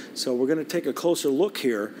lightning. So we're going to take a closer look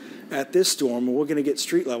here at this storm, and we're going to get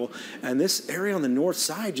street level. And this area on the north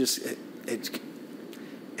side, it's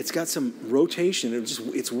got some rotation.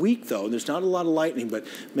 It's weak, though. There's not a lot of lightning, but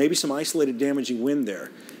maybe some isolated damaging wind there.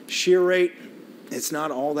 Shear rate, it's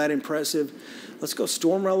not all that impressive. Let's go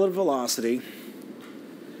storm relative velocity.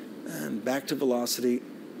 And back to velocity.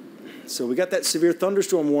 So we got that severe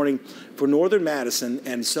thunderstorm warning for northern Madison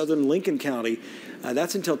and southern Lincoln County.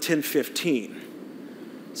 That's until 10:15.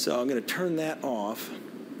 So I'm going to turn that off.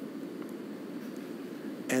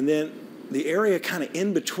 And then the area kind of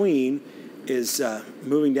in between is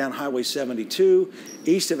moving down Highway 72,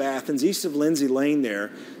 east of Athens, east of Lindsay Lane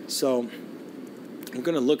there. So we're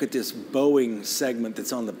going to look at this Boeing segment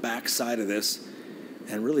that's on the back side of this,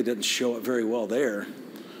 and really doesn't show it very well there,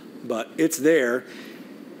 but it's there.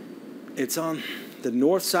 It's on the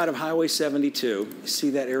north side of Highway 72. You see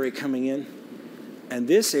that area coming in? And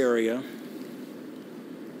this area,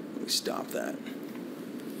 let me stop that.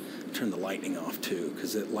 Turn the lightning off too,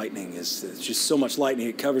 because that lightning it's just so much lightning,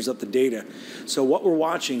 it covers up the data. So what we're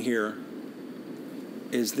watching here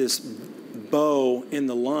is this bow in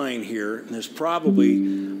the line here, and there's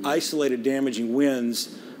probably isolated damaging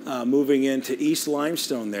winds moving into East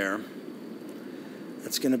Limestone there.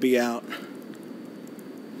 That's going to be out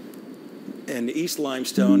in East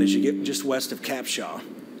Limestone as you get just west of Capshaw.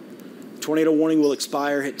 Tornado warning will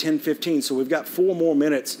expire at 10:15, so we've got 4 more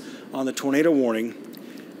minutes on the tornado warning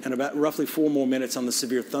and about roughly 4 more minutes on the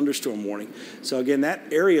severe thunderstorm warning. So again, that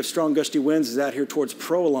area of strong gusty winds is out here towards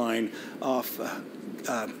Proline off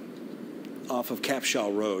of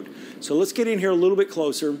Capshaw Road. So let's get in here a little bit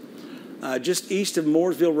closer. Just east of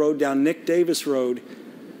Mooresville Road, down Nick Davis Road,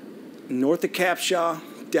 north of Capshaw,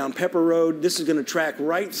 down Pepper Road. This is going to track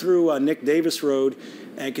right through Nick Davis Road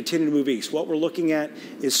and continue to move east. What we're looking at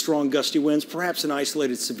is strong gusty winds, perhaps an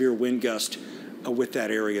isolated severe wind gust with that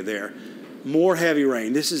area there. More heavy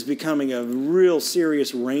rain. This is becoming a real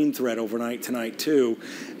serious rain threat overnight tonight, too.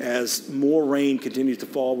 As more rain continues to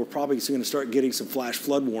fall, we're probably going to start getting some flash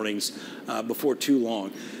flood warnings before too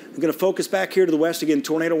long. I'm going to focus back here to the west. Again,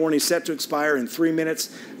 tornado warning set to expire in 3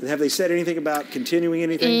 minutes. Have they said anything about continuing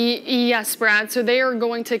anything? Yes, Brad. So they are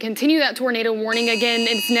going to continue that tornado warning. Again,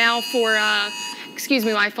 it's now for, excuse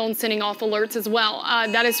me, my phone's sending off alerts as well.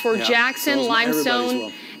 That is for Jackson,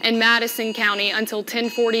 Limestone, and Madison County until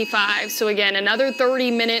 10:45. So again, another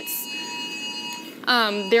 30 minutes.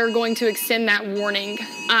 They're going to extend that warning.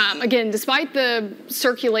 Again, despite the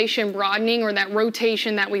circulation broadening or that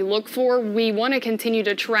rotation that we look for, we want to continue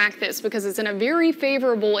to track this because it's in a very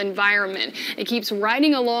favorable environment. It keeps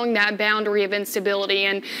riding along that boundary of instability.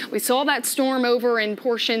 And we saw that storm over in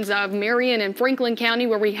portions of Marion and Franklin County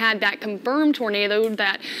where we had that confirmed tornado,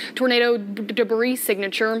 that tornado debris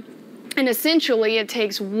signature. And essentially, it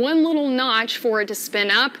takes one little notch for it to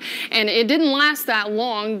spin up, and it didn't last that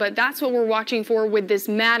long, but that's what we're watching for with this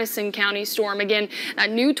Madison County storm. Again,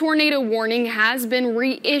 that new tornado warning has been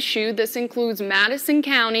reissued. This includes Madison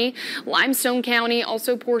County, Limestone County,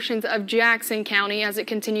 also portions of Jackson County as it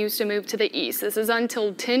continues to move to the east. This is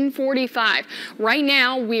until 10:45. Right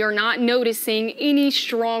now, we are not noticing any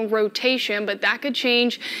strong rotation, but that could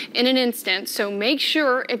change in an instant. So make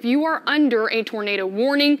sure if you are under a tornado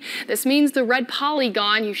warning, this means the red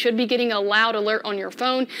polygon, you should be getting a loud alert on your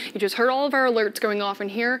phone. You just heard all of our alerts going off in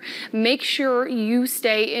here. Make sure you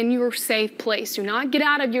stay in your safe place. Do not get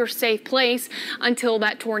out of your safe place until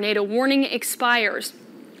that tornado warning expires.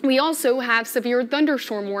 We also have severe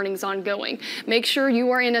thunderstorm warnings ongoing. Make sure you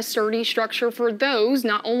are in a sturdy structure for those.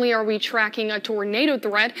 Not only are we tracking a tornado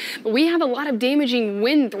threat, but we have a lot of damaging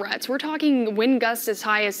wind threats. We're talking wind gusts as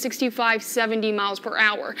high as 65, 70 miles per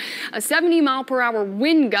hour. A 70 mile per hour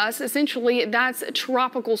wind gust, essentially that's a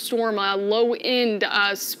tropical storm, a low end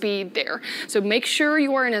speed there. So make sure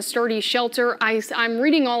you are in a sturdy shelter. I'm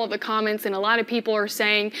reading all of the comments and a lot of people are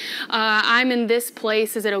saying, I'm in this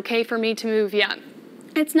place. Is it okay for me to move yet?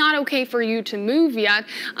 It's not okay for you to move yet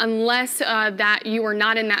unless that you are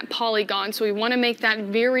not in that polygon. So we want to make that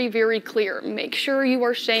very, very clear. Make sure you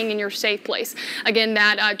are staying in your safe place. Again,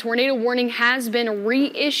 that tornado warning has been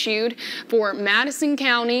reissued for Madison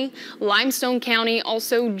County, Limestone County,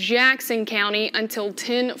 also Jackson County until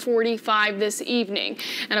 10:45 this evening.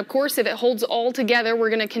 And of course, if it holds all together, we're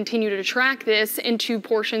going to continue to track this into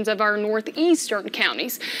portions of our northeastern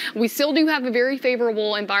counties. We still do have a very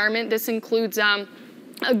favorable environment. This includes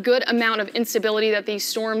a good amount of instability that these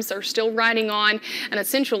storms are still riding on, and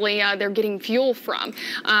essentially they're getting fuel from.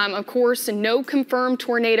 Of course, no confirmed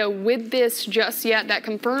tornado with this just yet. That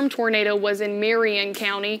confirmed tornado was in Marion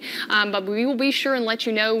County, but we will be sure and let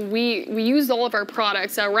you know. We use all of our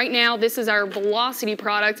products. Right now, this is our velocity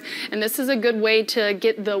product, and this is a good way to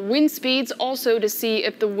get the wind speeds, also to see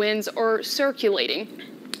if the winds are circulating.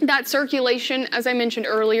 That circulation, as I mentioned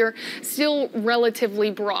earlier, still relatively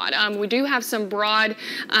broad. We do have some broad,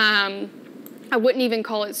 I wouldn't even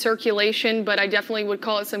call it circulation, but I definitely would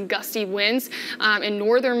call it some gusty winds. In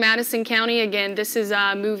northern Madison County, again, this is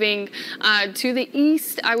moving to the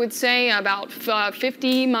east, I would say, about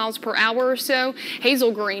 50 miles per hour or so.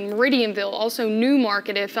 Hazel Green, Meridianville, also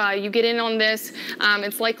Newmarket. If you get in on this,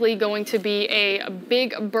 it's likely going to be a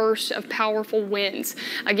big burst of powerful winds.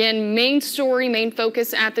 Again, main story, main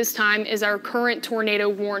focus at this time is our current tornado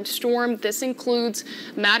warned storm. This includes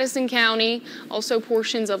Madison County, also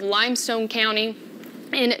portions of Limestone County,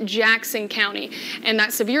 in Jackson County. And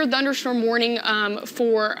that severe thunderstorm warning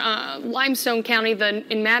for Limestone County,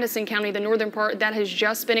 in Madison County, the northern part, that has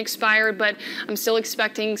just been expired, but I'm still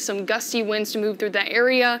expecting some gusty winds to move through that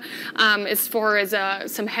area as far as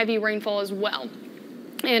some heavy rainfall as well.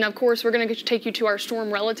 And of course, we're going to take you to our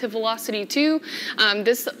storm relative velocity too.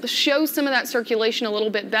 This shows some of that circulation a little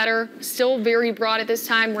bit better. Still very broad at this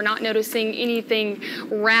time. We're not noticing anything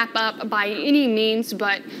wrap up by any means,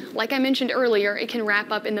 but like I mentioned earlier, it can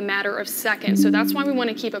wrap up in the matter of seconds. So that's why we want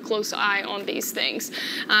to keep a close eye on these things.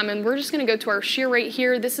 And we're just going to go to our shear rate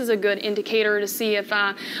here. This is a good indicator to see if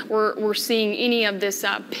we're seeing any of this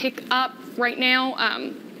pick up right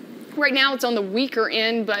now. Right now it's on the weaker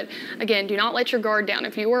end, but again, do not let your guard down.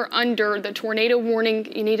 If you are under the tornado warning,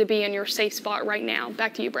 you need to be in your safe spot right now.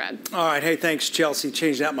 Back to you, Brad. All right. Hey, thanks, Chelsea.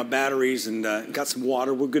 Changed out my batteries and got some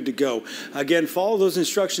water. We're good to go. Again, follow those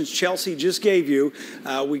instructions Chelsea just gave you.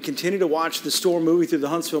 We continue to watch the storm moving through the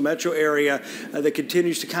Huntsville metro area that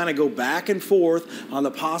continues to kind of go back and forth on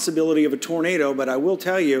the possibility of a tornado. But I will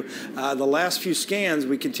tell you, the last few scans,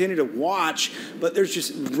 we continue to watch, but there's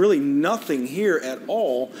just really nothing here at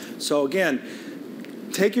all. So again,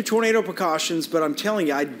 take your tornado precautions, but I'm telling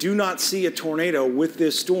you, I do not see a tornado with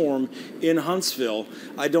this storm in Huntsville.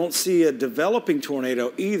 I don't see a developing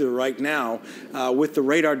tornado either right now with the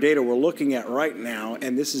radar data we're looking at right now,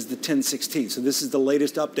 and this is the 10/16, so this is the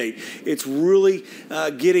latest update. It's really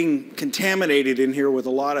getting contaminated in here with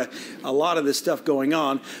a lot of this stuff going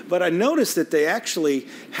on, but I noticed that they actually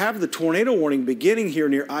have the tornado warning beginning here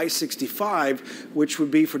near I-65, which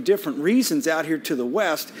would be for different reasons out here to the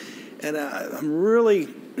west. And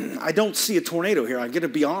I don't see a tornado here. I'm going to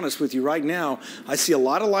be honest with you right now. I see a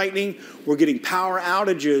lot of lightning. We're getting power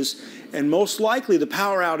outages, and most likely the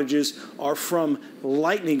power outages are from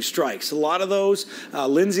lightning strikes. A lot of those,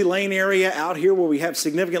 Lindsay Lane area out here where we have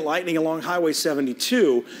significant lightning along Highway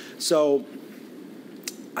 72. So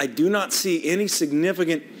I do not see any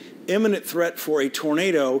significant imminent threat for a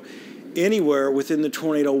tornado anywhere within the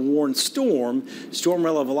tornado warned storm. Storm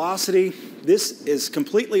relative velocity, this is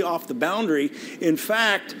completely off the boundary. In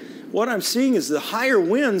fact, what I'm seeing is the higher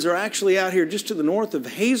winds are actually out here just to the north of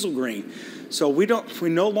Hazel Green. So we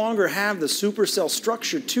no longer have the supercell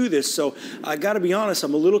structure to this. So I got to be honest,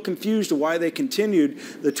 I'm a little confused to why they continued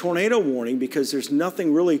the tornado warning, because there's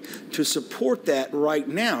nothing really to support that right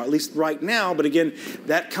now, at least right now. But again,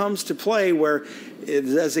 that comes to play where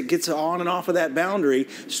as it gets on and off of that boundary,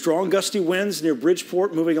 strong gusty winds near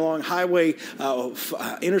Bridgeport moving along Highway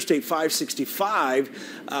Interstate 565.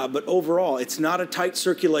 But overall, it's not a tight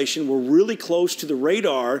circulation. We're really close to the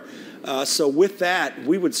radar. So with that,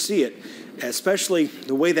 we would see it, especially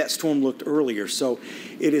the way that storm looked earlier. So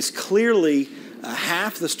it is clearly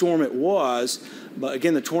half the storm it was. But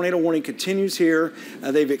again, the tornado warning continues here.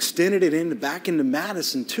 They've extended it back into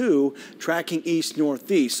Madison too, tracking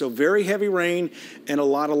east-northeast. So very heavy rain and a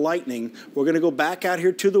lot of lightning. We're going to go back out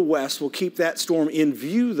here to the west. We'll keep that storm in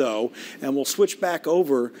view though, and we'll switch back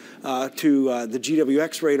over to the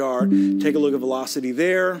GWX radar. Take a look at velocity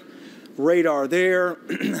there. Radar there,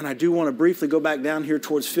 and I do want to briefly go back down here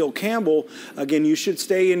towards Phil Campbell. Again, you should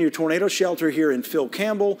stay in your tornado shelter here in Phil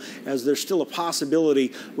Campbell, as there's still a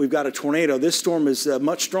possibility we've got a tornado. This storm is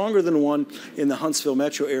much stronger than one in the Huntsville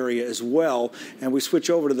metro area as well. And we switch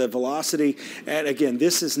over to the velocity, and again,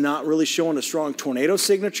 this is not really showing a strong tornado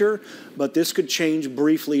signature, but this could change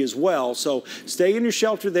briefly as well. So stay in your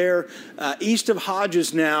shelter there. East of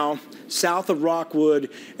Hodges now, south of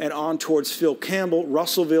Rockwood, and on towards Phil Campbell.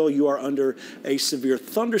 Russellville, you are under a severe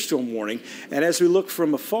thunderstorm warning. And as we look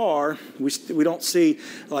from afar, we don't see,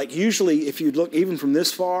 like usually if you look even from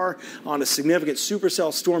this far on a significant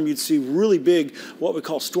supercell storm, you'd see really big, what we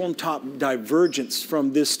call storm top divergence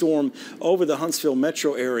from this storm over the Huntsville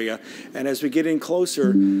metro area. And as we get in closer,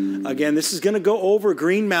 again, this is going to go over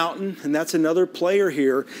Green Mountain, and that's another player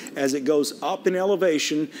here. As it goes up in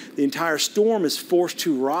elevation, the entire storm is forced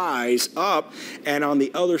to rise up, and on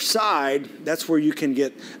the other side, that's where you can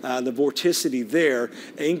get the vorticity there,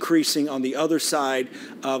 increasing on the other side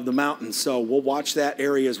of the mountain. So we'll watch that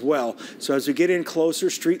area as well. So as we get in closer,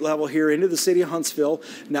 street level here into the city of Huntsville,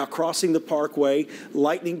 now crossing the parkway,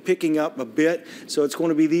 lightning picking up a bit. So it's going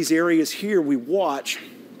to be these areas here we watch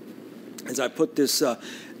as I put this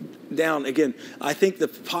down. Again, I think the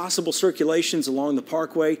possible circulations along the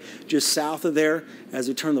parkway just south of there as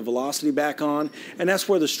we turn the velocity back on, and that's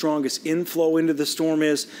where the strongest inflow into the storm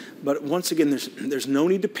is. But once again, there's no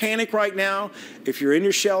need to panic right now. If you're in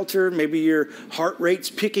your shelter, maybe your heart rate's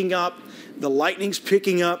picking up, the lightning's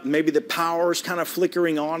picking up, maybe the power's kind of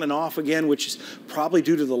flickering on and off again, which is probably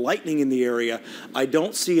due to the lightning in the area. I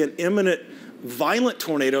don't see an imminent violent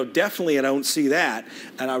tornado, definitely I don't see that.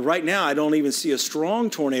 And right now I don't even see a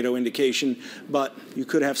strong tornado indication, but you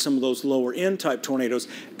could have some of those lower end type tornadoes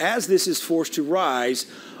as this is forced to rise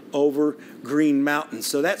over Green Mountain.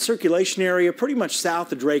 So that circulation area pretty much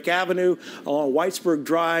south of Drake Avenue along Whitesburg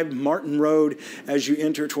Drive, Martin Road as you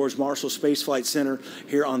enter towards Marshall Space Flight Center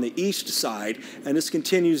here on the east side, and this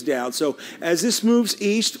continues down. So as this moves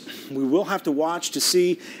east, we will have to watch to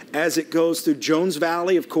see as it goes through Jones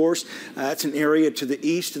Valley, of course. That's an area to the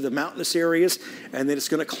east of the mountainous areas, and then it's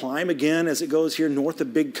going to climb again as it goes here north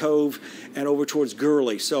of Big Cove and over towards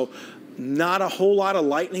Gurley. So not a whole lot of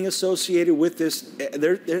lightning associated with this.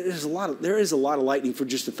 There is a lot of lightning for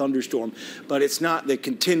just a thunderstorm, but it's not the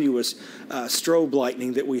continuous strobe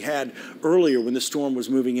lightning that we had earlier when the storm was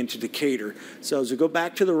moving into Decatur. So as we go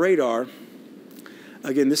back to the radar,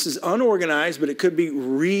 again, this is unorganized, but it could be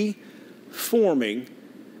reforming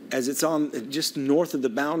as it's on just north of the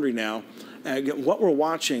boundary now. Again, what we're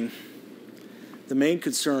watching, the main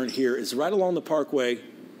concern here is right along the parkway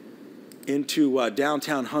into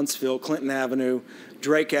downtown Huntsville, Clinton Avenue,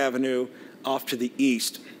 Drake Avenue, off to the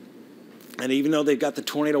east. And even though they've got the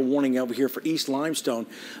tornado warning over here for East Limestone,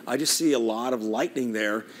 I just see a lot of lightning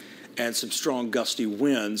there and some strong gusty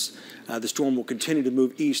winds. The storm will continue to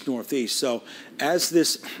move east-northeast. So as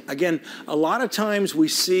this, again, a lot of times we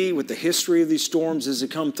see with the history of these storms as they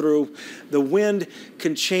come through, the wind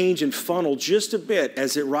can change and funnel just a bit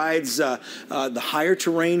as it rides the higher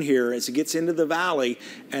terrain here, as it gets into the valley,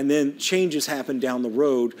 and then changes happen down the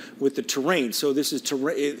road with the terrain. So this is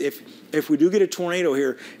terrain. If we do get a tornado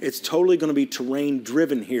here, it's totally going to be terrain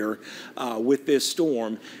driven here with this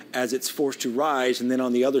storm as it's forced to rise. And then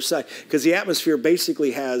on the other side, because the atmosphere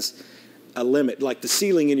basically has a limit, like the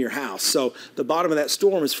ceiling in your house. So the bottom of that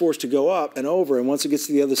storm is forced to go up and over, and once it gets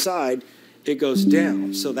to the other side, it goes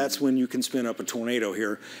down. So that's when you can spin up a tornado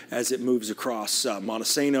here as it moves across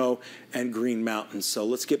Montesano and Green Mountain. So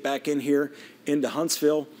let's get back in here into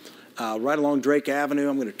Huntsville, right along Drake Avenue.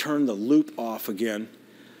 I'm going to turn the loop off again,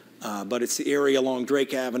 but it's the area along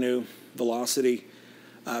Drake Avenue, velocity.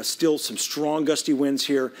 Still some strong gusty winds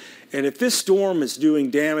here. And if this storm is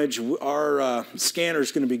doing damage, our scanner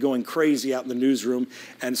is going to be going crazy out in the newsroom.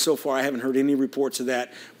 And so far, I haven't heard any reports of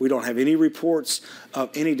that. We don't have any reports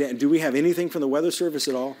of any damage. Do we have anything from the Weather Service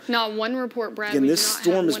at all? Not one report, Brad. Again, this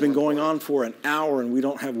storm has been going on for an hour, and we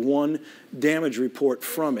don't have one damage report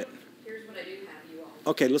from it.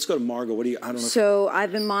 Okay, let's go to Margot. What do you, I don't know. So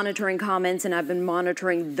I've been monitoring comments and I've been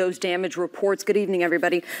monitoring those damage reports. Good evening,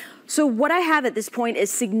 everybody. So what I have at this point is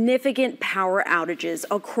significant power outages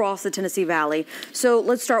across the Tennessee Valley. So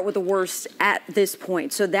let's start with the worst at this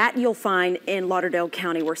point. So that you'll find in Lauderdale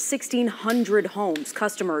County, where 1,600 homes,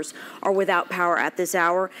 customers, are without power at this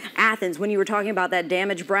hour. Athens, when you were talking about that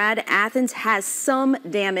damage, Brad, Athens has some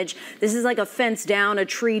damage. This is like a fence down, a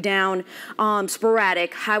tree down,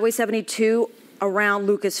 sporadic. Highway 72 around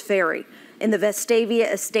Lucas Ferry in the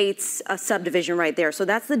Vestavia Estates subdivision right there. So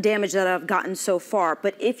that's the damage that I've gotten so far.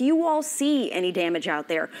 But if you all see any damage out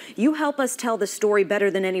there, you help us tell the story better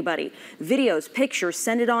than anybody. Videos, pictures,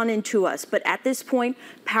 send it on in to us. But at this point,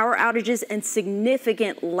 power outages and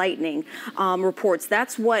significant lightning reports.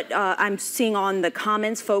 That's what I'm seeing on the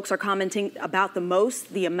comments. Folks are commenting about the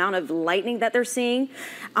most, the amount of lightning that they're seeing.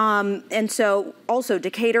 And so also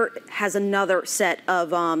Decatur has another set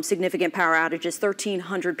of significant power outages,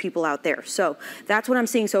 1,300 people out there. So that's what I'm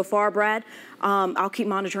seeing so far, Brad. I'll keep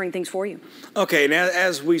monitoring things for you. Okay, now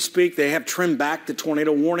as we speak, they have trimmed back the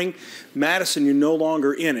tornado warning. Madison, you're no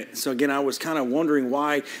longer in it. So again, I was kind of wondering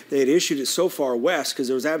why they had issued it so far west, because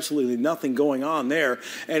there was absolutely nothing going on there.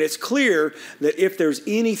 And it's clear that if there's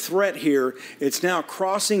any threat here, it's now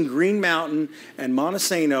crossing Green Mountain and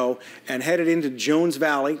Montesano and headed into Jones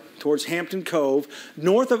Valley towards Hampton Cove.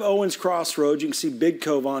 North of Owens Crossroads, you can see Big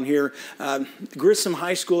Cove on here. Grissom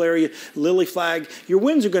High School area, Lily Flag. Your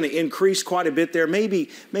winds are going to increase quite a bit there, maybe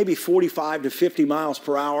 45 to 50 miles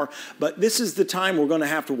per hour. But this is the time we're going to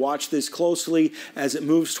have to watch this closely as it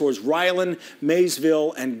moves towards Ryland,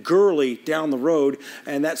 Maysville, and Gurley down the road.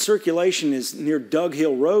 And that circulation is near Doug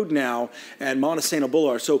Hill Road now and Montesano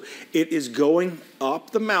Boulevard. So it is going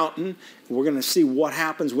up the mountain. We're going to see what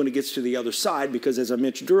happens when it gets to the other side, because as I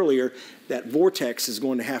mentioned earlier, that vortex is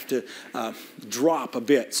going to have to drop a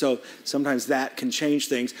bit. So sometimes that can change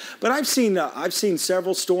things. But I've seen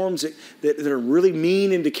several storms that are really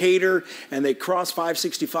mean in Decatur, and they cross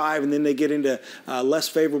 565, and then they get into less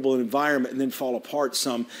favorable environment and then fall apart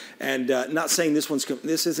some. And not saying this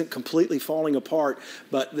isn't completely falling apart,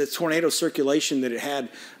 but the tornado circulation that it had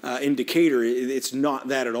in Decatur, it's not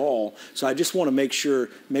that at all. So I just want to make sure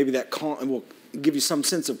maybe that give you some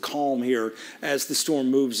sense of calm here as the storm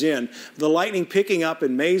moves in. The lightning picking up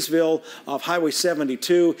in Maysville off Highway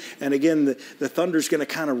 72, and again, the thunder's going to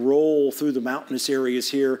kind of roll through the mountainous areas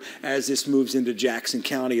here as this moves into Jackson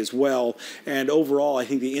County as well. And overall, I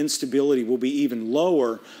think the instability will be even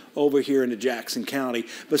lower over here into Jackson County.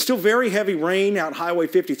 But still very heavy rain out Highway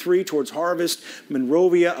 53 towards Harvest,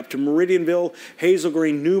 Monrovia, up to Meridianville, Hazel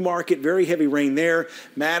Green, Newmarket, very heavy rain there.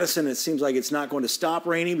 Madison, it seems like it's not going to stop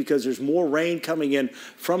raining because there's more rain coming in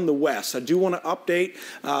from the west. I do want to update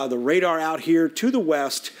the radar out here to the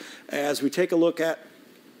west as we take a look at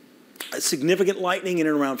significant lightning in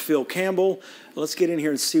and around Phil Campbell. Let's get in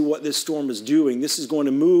here and see what this storm is doing. This is going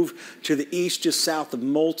to move to the east just south of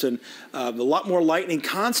Moulton. A lot more lightning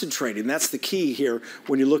concentrated, and that's the key here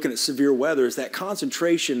when you're looking at severe weather, is that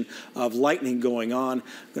concentration of lightning going on.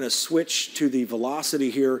 I'm going to switch to the velocity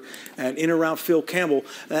here and in and around Phil Campbell.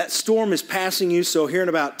 That storm is passing you, so here in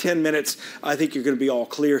about 10 minutes, I think you're going to be all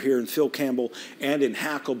clear here in Phil Campbell and in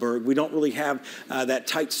Hackleburg. We don't really have that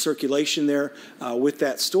tight circulation there with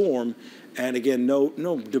that storm. And again, no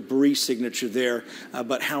debris signature there.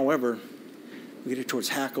 But however, we get it towards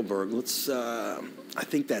Hackleburg. Let's. I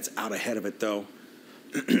think that's out ahead of it though.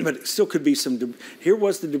 But it still could be some. Here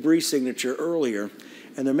was the debris signature earlier,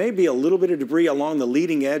 and there may be a little bit of debris along the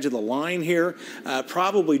leading edge of the line here.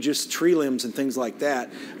 Probably just tree limbs and things like that,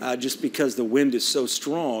 just because the wind is so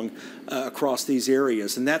strong across these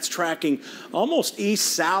areas, and that's tracking almost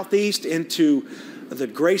east-southeast into the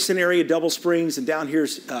Grayson area, Double Springs, and down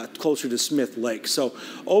here's closer to Smith Lake. So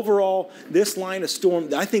overall, this line of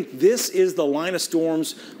storm, I think this is the line of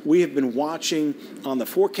storms we have been watching on the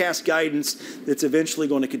forecast guidance that's eventually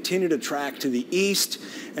going to continue to track to the east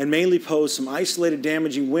and mainly pose some isolated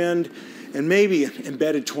damaging wind and maybe an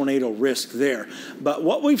embedded tornado risk there. But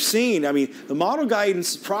what we've seen, I mean, the model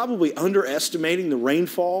guidance is probably underestimating the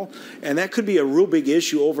rainfall, and that could be a real big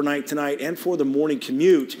issue overnight tonight and for the morning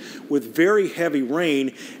commute with very heavy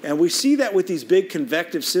rain. And we see that with these big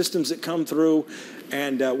convective systems that come through,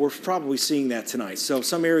 and we're probably seeing that tonight. So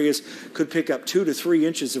some areas could pick up 2 to 3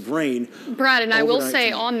 inches of rain. Brad, and I will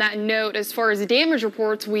say on that note, as far as damage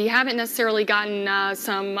reports, we haven't necessarily gotten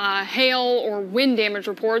some hail or wind damage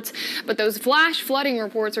reports, but those flash flooding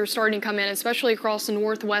reports are starting to come in, especially across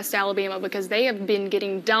northwest Alabama, because they have been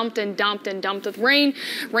getting dumped and dumped and dumped with rain.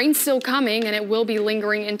 Rain's still coming, and it will be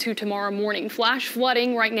lingering into tomorrow morning. Flash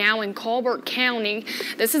flooding right now in Colbert County.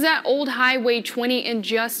 This is at Old Highway 20 in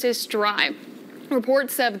Justice Drive.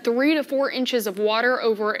 Reports of 3 to 4 inches of water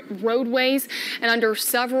over roadways and under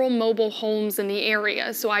several mobile homes in the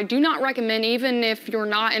area. So I do not recommend, even if you're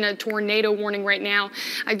not in a tornado warning right now,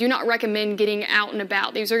 I do not recommend getting out and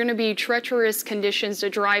about. These are going to be treacherous conditions to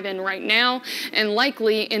drive in right now and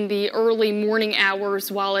likely in the early morning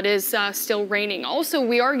hours while it is still raining. Also,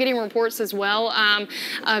 we are getting reports as well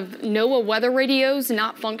of NOAA weather radios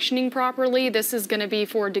not functioning properly. This is going to be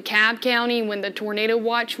for DeKalb County when the tornado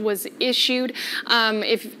watch was issued.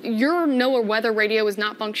 If your NOAA weather radio is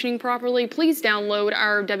not functioning properly, please download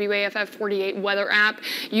our WAFF 48 weather app.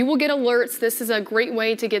 You will get alerts. This is a great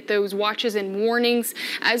way to get those watches and warnings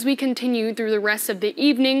as we continue through the rest of the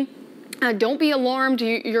evening. Don't be alarmed.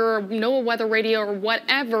 Your NOAA weather radio or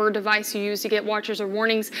whatever device you use to get watches or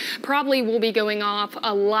warnings probably will be going off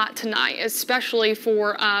a lot tonight, especially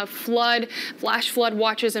for flash flood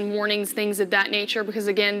watches and warnings, things of that nature, because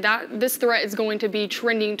again, this threat is going to be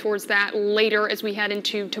trending towards that later as we head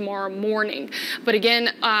into tomorrow morning. But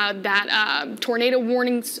again, that tornado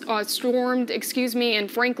warning stormed, in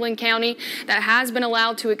Franklin County that has been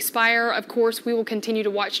allowed to expire. Of course, we will continue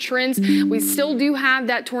to watch trends. We still do have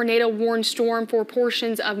that tornado warning storm for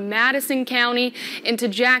portions of Madison County into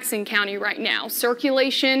Jackson County right now.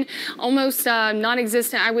 Circulation almost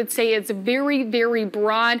non-existent. I would say it's very, very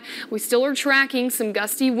broad. We still are tracking some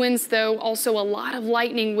gusty winds though. Also a lot of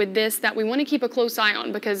lightning with this that we want to keep a close eye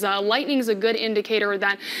on, because lightning is a good indicator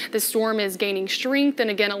that the storm is gaining strength. And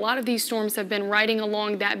again, a lot of these storms have been riding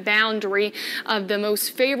along that boundary of the most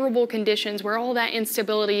favorable conditions where all that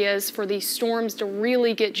instability is for these storms to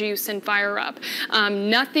really get juice and fire up.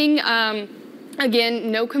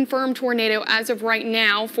 Again, no confirmed tornado as of right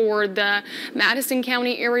now for the Madison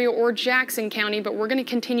County area or Jackson County, but we're going to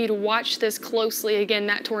continue to watch this closely. Again,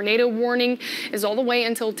 that tornado warning is all the way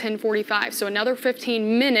until 10:45, so another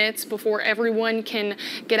 15 minutes before everyone can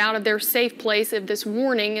get out of their safe place if this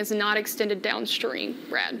warning is not extended downstream.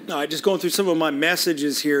 Brad? No, just going through some of my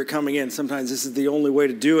messages here coming in. Sometimes this is the only way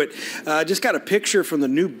to do it. Just got a picture from the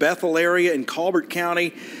New Bethel area in Colbert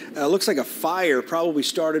County. Looks like a fire probably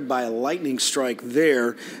started by a lightning strike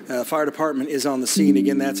there. Fire department is on the scene.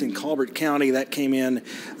 Again, that's in Colbert County. That came in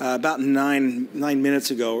about 9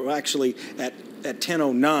 minutes ago, actually at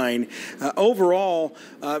 10:09. Overall,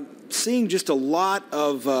 seeing just a lot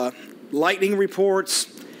of lightning reports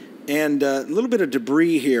and a little bit of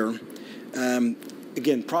debris here.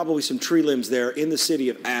 Again, probably some tree limbs there in the city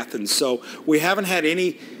of Athens. So we haven't had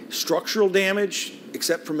any structural damage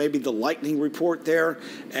except for maybe the lightning report there.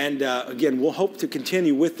 And again, we'll hope to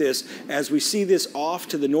continue with this as we see this off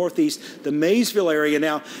to the northeast, the Maysville area.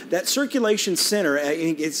 Now, that circulation center,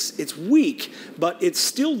 it's weak, but it's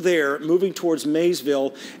still there moving towards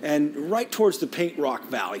Maysville and right towards the Paint Rock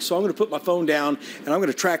Valley. So I'm going to put my phone down and I'm going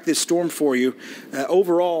to track this storm for you.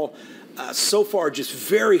 Overall, so far, just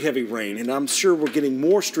very heavy rain, and I'm sure we're getting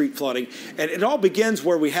more street flooding. And it all begins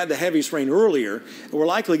where we had the heaviest rain earlier, and we're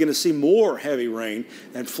likely going to see more heavy rain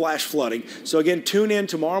and flash flooding. So again, tune in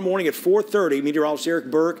tomorrow morning at 4:30. Meteorologist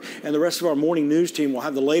Eric Burke and the rest of our morning news team will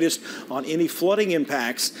have the latest on any flooding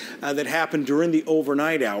impacts that happened during the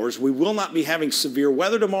overnight hours. We will not be having severe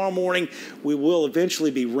weather tomorrow morning. We will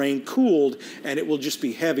eventually be rain-cooled, and it will just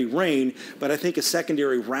be heavy rain. But I think a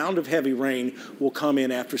secondary round of heavy rain will come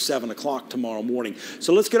in after 7 o'clock tomorrow morning.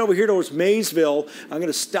 So let's get over here towards Maysville. I'm going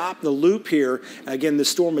to stop the loop here. Again, the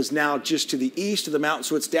storm is now just to the east of the mountain,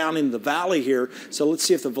 so it's down in the valley here. So let's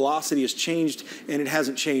see if the velocity has changed, and it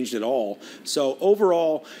hasn't changed at all. So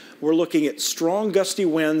overall, we're looking at strong gusty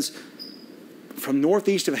winds from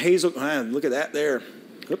northeast of Hazel. Look at that there.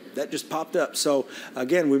 Oop, that just popped up. So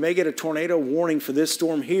again, we may get a tornado warning for this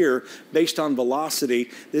storm here based on velocity.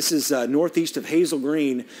 This is northeast of Hazel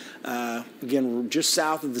Green. Again, we're just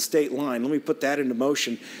south of the state line. Let me put that into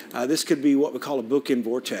motion. This could be what we call a bookend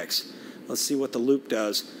vortex. Let's see what the loop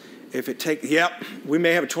does. If it takes, yep, we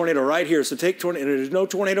may have a tornado right here. So take tornado, there's no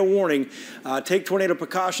tornado warning. Take tornado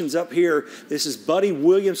precautions up here. This is Buddy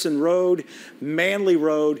Williamson Road, Manley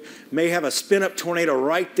Road. May have a spin-up tornado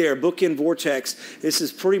right there, bookend vortex. This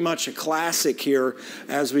is pretty much a classic here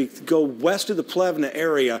as we go west of the Plevna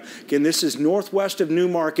area. Again, this is northwest of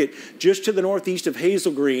Newmarket, just to the northeast of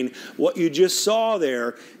Hazel Green. What you just saw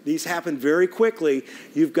there, these happen very quickly.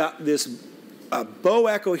 You've got this bow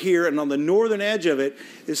echo here, and on the northern edge of it,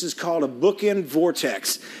 this is called a bookend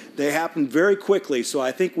vortex. They happen very quickly, so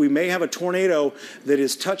I think we may have a tornado that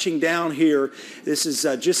is touching down here. This is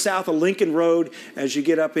just south of Lincoln Road as you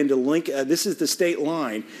get up into Lincoln. This is the state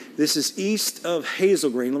line. This is east of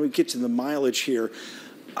Hazel Green. Let me get you the mileage here.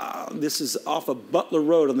 This is off of Butler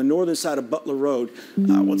Road, on the northern side of Butler Road.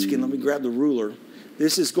 Once again, let me grab the ruler.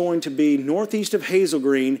 This is going to be northeast of Hazel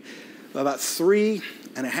Green, about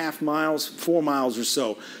 3.5 miles, 4 miles or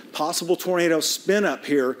so. Possible tornado spin up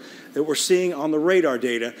here that we're seeing on the radar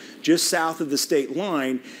data just south of the state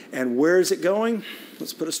line. And where is it going?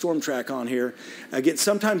 Let's put a storm track on here. Again,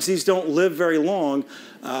 sometimes these don't live very long,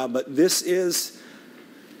 but this is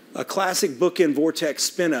a classic bookend vortex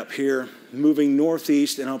spin up here, moving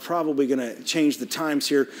northeast, and I'm probably going to change the times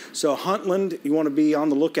here. So Huntland, you want to be on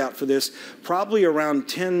the lookout for this, probably around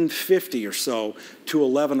 10:50 or so to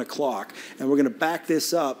 11 o'clock. And we're going to back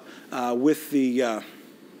this up with the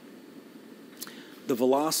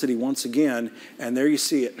velocity once again, and there you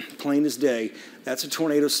see it, plain as day. That's a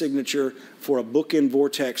tornado signature for a bookend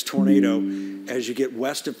vortex tornado as you get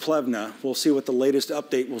west of Plevna. We'll see what the latest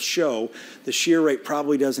update will show. The shear rate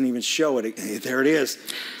probably doesn't even show it. There it is.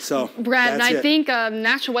 So Brad, and I think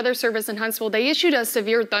National Weather Service in Huntsville, they issued a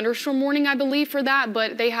severe thunderstorm warning, I believe, for that,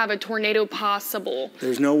 but they have a tornado possible.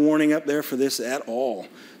 There's no warning up there for this at all.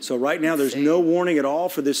 So right now there's no warning at all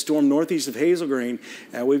for this storm northeast of Hazel Green,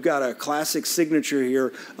 and we've got a classic signature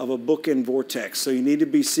here of a bookend vortex. So you need to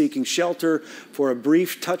be seeking shelter for a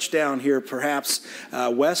brief touchdown here, perhaps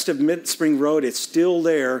west of Mid-Spring Road. It's still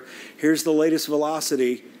there. Here's the latest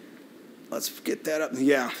velocity. Let's get that up.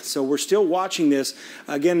 Yeah, so we're still watching this.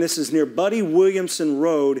 Again, this is near Buddy Williamson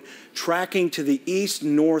Road, tracking to the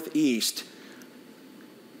east-northeast.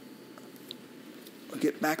 I'll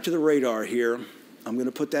get back to the radar here. I'm going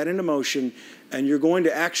to put that into motion, and you're going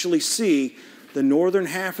to actually see the northern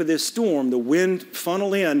half of this storm, the wind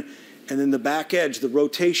funnel in, and then the back edge, the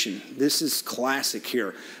rotation. This is classic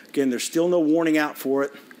here. Again, there's still no warning out for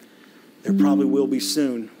it. There probably will be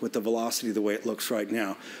soon with the velocity the way it looks right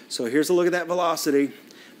now. So here's a look at that velocity.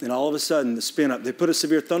 Then all of a sudden, the spin up. They put a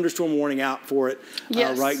severe thunderstorm warning out for it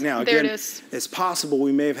right now. Again, there it is. It's possible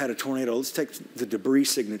we may have had a tornado. Let's take the debris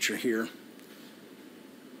signature here.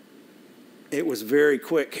 It was very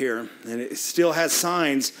quick here, and it still has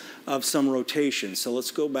signs of some rotation. So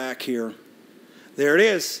let's go back here. There it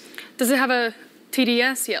is. Does it have a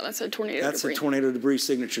TDS, yeah, that's a tornado That's debris. a tornado debris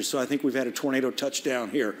signature. So I think we've had a tornado touchdown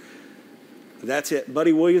here. That's it.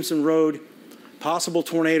 Buddy Williamson Road, possible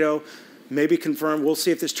tornado, maybe confirmed. We'll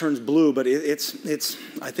see if this turns blue, but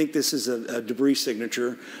I think this is a debris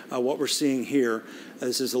signature, what we're seeing here.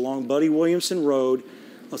 This is along Buddy Williamson Road.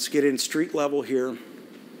 Let's get in street level here.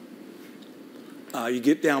 You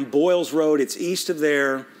get down Boyles Road, it's east of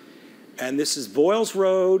there, and this is Boyles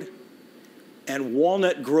Road and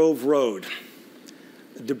Walnut Grove Road.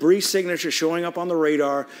 Debris signature showing up on the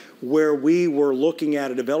radar where we were looking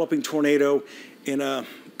at a developing tornado in a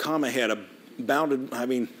comma head, a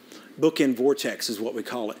bookend vortex is what we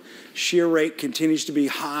call it. Shear rate continues to be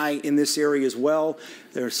high in this area as well.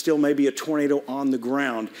 There still may be a tornado on the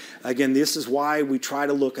ground. Again, this is why we try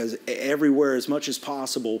to look everywhere as much as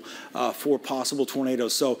possible for possible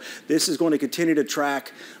tornadoes. So this is going to continue to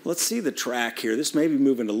track. Let's see the track here. This may be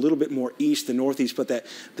moving a little bit more east than northeast, but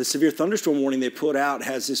the severe thunderstorm warning they put out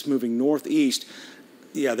has this moving northeast.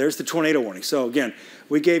 Yeah, there's the tornado warning. So again,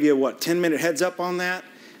 we gave you, 10-minute heads up on that?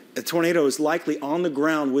 A tornado is likely on the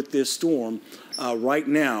ground with this storm right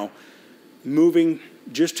now, moving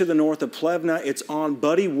just to the north of Plevna. It's on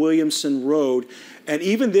Buddy Williamson Road. And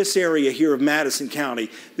even this area here of Madison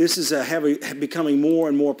County, this is becoming more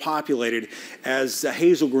and more populated as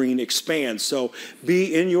Hazel Green expands. So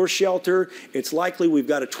be in your shelter. It's likely we've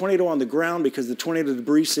got a tornado on the ground because the tornado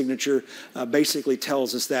debris signature basically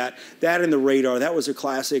tells us that. That in the radar, that was a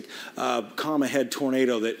classic comma head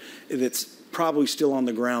tornado that's probably still on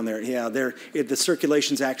the ground there. Yeah, the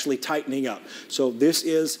circulation's actually tightening up. So this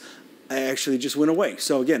is actually just went away.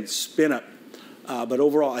 So again, spin up. But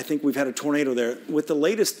overall, I think we've had a tornado there. With the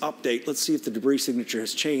latest update, let's see if the debris signature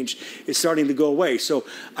has changed. It's starting to go away. So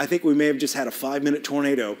I think we may have just had a 5-minute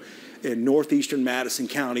tornado in northeastern Madison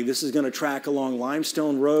County. This is going to track along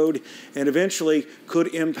Limestone Road and eventually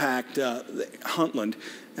could impact Huntland.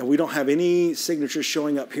 And we don't have any signatures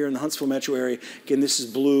showing up here in the Huntsville metro area. Again, this is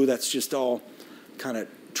blue. That's just all kind of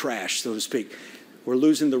trash, so to speak. We're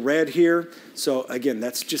losing the red here. So again,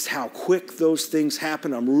 that's just how quick those things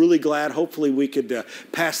happen. I'm really glad. Hopefully we could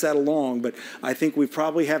pass that along. But I think we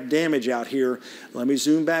probably have damage out here. Let me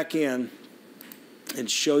zoom back in and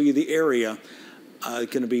show you the area. Going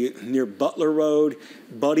to be near Butler Road,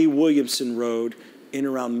 Buddy Williamson Road, in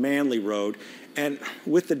around Manley Road. And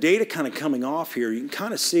with the data kind of coming off here, you can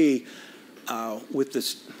kind of see with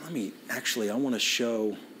this, I want to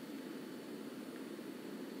show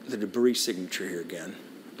the debris signature here again.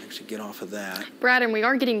 Actually get off of that. Brad, and we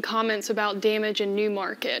are getting comments about damage in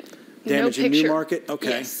Newmarket. Damage in Newmarket? Okay.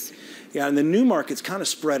 Yes. Yeah, and the Newmarket's kind of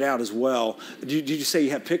spread out as well. Did you say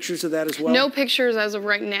you have pictures of that as well? No pictures as of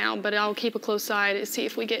right now, but I'll keep a close eye to see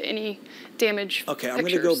if we get any damage Okay, pictures. I'm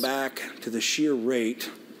going to go back to the shear rate,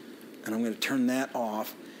 and I'm going to turn that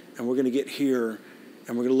off, and we're going to get here,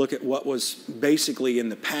 and we're going to look at what was basically in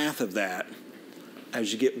the path of that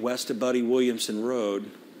as you get west of Buddy Williamson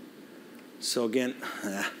Road. So again,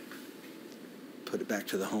 put it back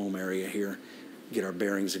to the home area here, get our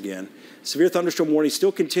bearings again. Severe thunderstorm warnings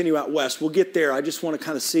still continue out west. We'll get there. I just want to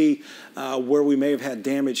kind of see where we may have had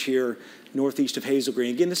damage here northeast of Hazel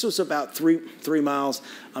Green. Again, this was about three miles.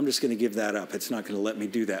 I'm just going to give that up. It's not going to let me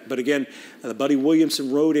do that. But again, the Buddy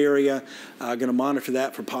Williamson Road area, going to monitor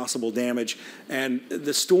that for possible damage. And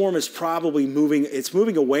the storm is probably moving. It's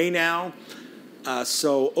moving away now.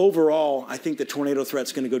 So overall, I think the tornado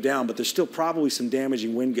threat's going to go down, but there's still probably some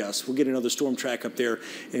damaging wind gusts. We'll get another storm track up there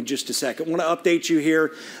in just a second. I want to update you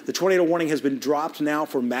here. The tornado warning has been dropped now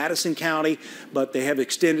for Madison County, but they have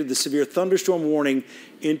extended the severe thunderstorm warning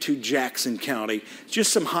into Jackson County.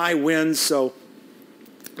 Just some high winds, so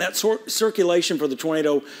that circulation for the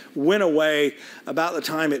tornado went away about the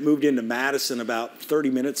time it moved into Madison about 30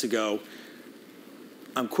 minutes ago.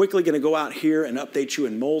 I'm quickly going to go out here and update you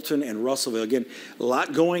in Moulton and Russellville. Again, a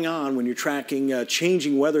lot going on when you're tracking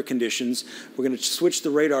changing weather conditions. We're going to switch the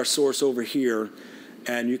radar source over here,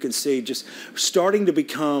 and you can see just starting to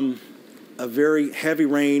become a very heavy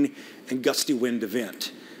rain and gusty wind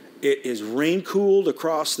event. It is rain-cooled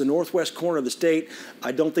across the northwest corner of the state.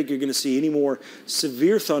 I don't think you're going to see any more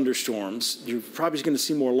severe thunderstorms. You're probably going to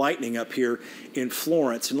see more lightning up here in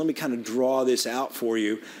Florence. And let me kind of draw this out for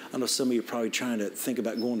you. I know some of you are probably trying to think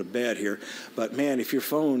about going to bed here. But, man, if your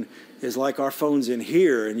phone is like our phones in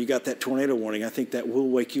here and you got that tornado warning, I think that will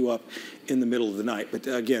wake you up in the middle of the night. But,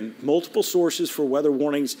 again, multiple sources for weather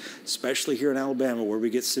warnings, especially here in Alabama where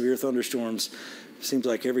we get severe thunderstorms. Seems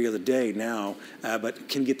like every other day now, but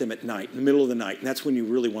can get them at night, in the middle of the night, and that's when you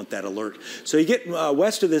really want that alert. So you get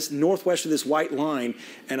northwest of this white line,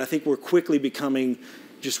 and I think we're quickly becoming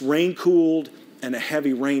just rain-cooled and a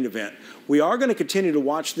heavy rain event. We are going to continue to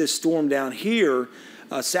watch this storm down here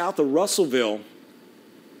south of Russellville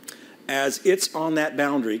as it's on that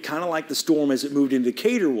boundary, kind of like the storm as it moved into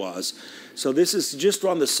Decatur was. So this is just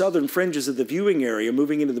on the southern fringes of the viewing area,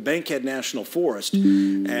 moving into the Bankhead National Forest.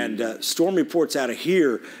 And storm reports out of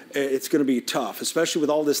here, it's going to be tough, especially with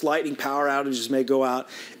all this lightning. Power outages may go out,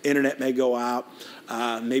 internet may go out,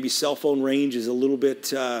 maybe cell phone range is a little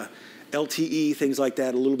bit LTE, things like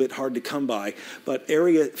that, a little bit hard to come by. But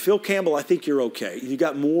area, Phil Campbell, I think you're okay. You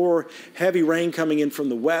got more heavy rain coming in from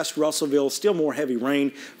the west. Russellville, still more heavy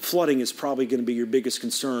rain. Flooding is probably going to be your biggest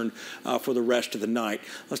concern for the rest of the night.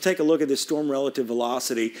 Let's take a look at this storm relative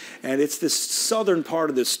velocity. And it's this southern part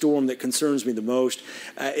of this storm that concerns me the most.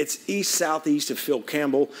 It's east-southeast of Phil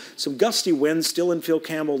Campbell. Some gusty winds still in Phil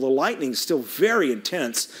Campbell. The lightning is still very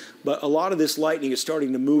intense, but a lot of this lightning is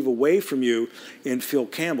starting to move away from you in Phil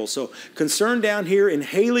Campbell. So concern down here in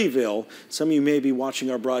Haleyville. Some of you may be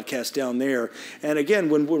watching our broadcast down there. And again,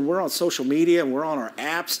 when we're on social media and we're on our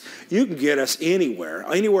apps, you can get us anywhere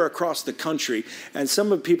across the country. And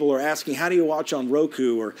some of the people are asking, how do you watch on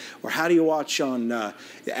Roku or how do you watch on the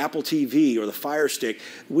Apple TV or the Fire Stick?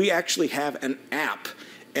 We actually have an app.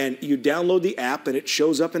 And you download the app, and it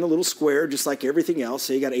shows up in a little square, just like everything else.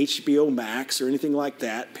 Say you got HBO Max or anything like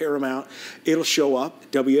that, Paramount. It'll show up,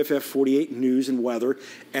 WFF 48 News and Weather.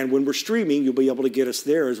 And when we're streaming, you'll be able to get us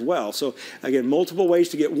there as well. So, again, multiple ways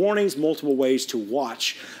to get warnings, multiple ways to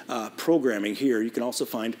watch programming here. You can also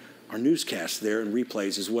find our newscasts there and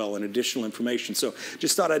replays as well and additional information. So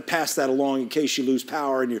just thought I'd pass that along in case you lose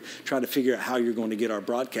power and you're trying to figure out how you're going to get our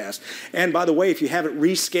broadcast. And by the way, if you haven't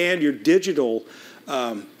rescanned your digital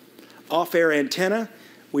off-air antenna,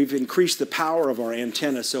 we've increased the power of our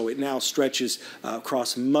antenna so it now stretches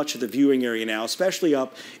across much of the viewing area now, especially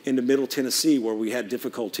up into Middle Tennessee where we had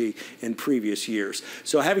difficulty in previous years.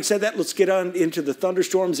 So having said that, let's get on into the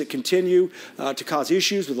thunderstorms that continue to cause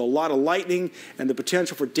issues with a lot of lightning and the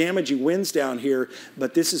potential for damaging winds down here.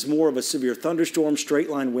 But this is more of a severe thunderstorm, straight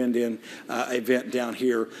line wind in event down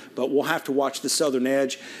here. But we'll have to watch the southern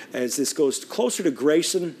edge as this goes closer to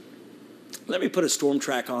Grayson. Let me put a storm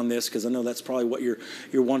track on this because I know that's probably what you're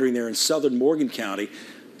wondering there in southern Morgan County.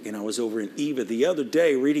 You know, I was over in Eva the other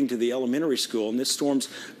day reading to the elementary school, and this storm's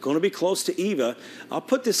going to be close to Eva. I'll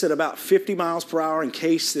put this at about 50 miles per hour in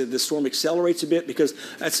case the storm accelerates a bit because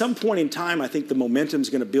at some point in time, I think the momentum is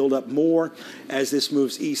going to build up more as this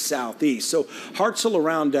moves east-southeast. So Hartselle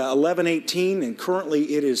around 11:18, and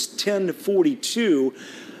currently it is 10:42.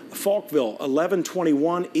 Falkville,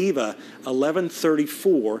 11:21. Eva,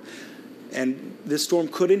 11:34. And this storm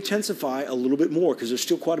could intensify a little bit more because there's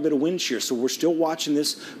still quite a bit of wind shear. So we're still watching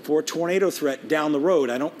this for a tornado threat down the road.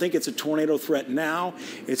 I don't think it's a tornado threat now.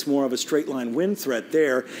 It's more of a straight line wind threat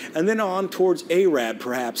there. And then on towards Arab,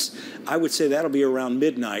 perhaps, I would say that'll be around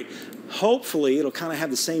midnight. Hopefully, it'll kind of have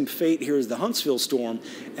the same fate here as the Huntsville storm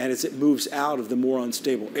and as it moves out of the more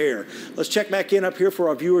unstable air. Let's check back in up here for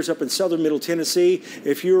our viewers up in southern Middle Tennessee.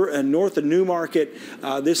 If you're north of Newmarket,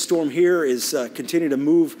 this storm here is continuing to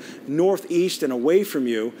move northeast and away from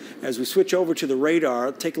you. As we switch over to the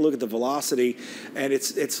radar, take a look at the velocity, and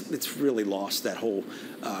it's really lost that whole.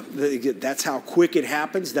 That's how quick it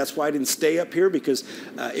happens. That's why I didn't stay up here because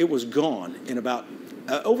it was gone in about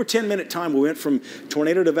over 10-minute time. We went from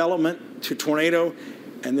tornado development to tornado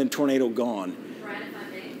and then tornado gone. Brad, if I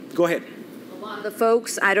may. Go ahead. A lot of the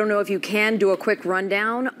folks, I don't know if you can do a quick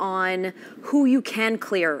rundown on who you can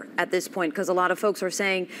clear at this point, because a lot of folks are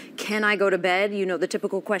saying, can I go to bed? You know, the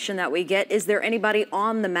typical question that we get. Is there anybody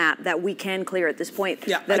on the map that we can clear at this point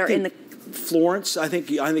that are in the... Florence, I think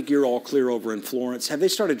you're all clear over in Florence. Have they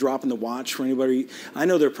started dropping the watch for anybody? I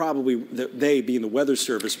know they're probably, they being the weather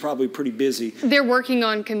service, probably pretty busy. They're working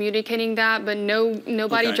on communicating that, but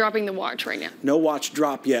nobody dropping the watch right now. No watch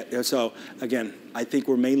drop yet. So again, I think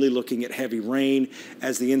we're mainly looking at heavy rain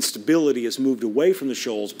as the instability has moved away from the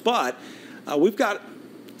shoals. But we've got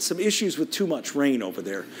some issues with too much rain over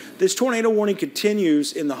there. This tornado warning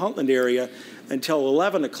continues in the Huntland area until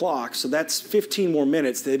 11 o'clock, so that's 15 more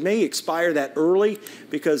minutes. They may expire that early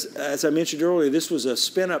because, as I mentioned earlier, this was a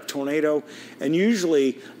spin-up tornado, and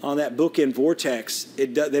usually on that bookend vortex, they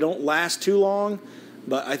don't last too long,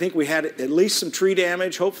 but I think we had at least some tree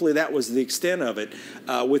damage. Hopefully that was the extent of it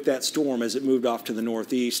with that storm as it moved off to the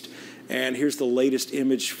northeast. And here's the latest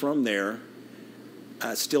image from there.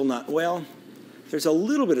 Still not, well, there's a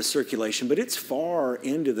little bit of circulation, but it's far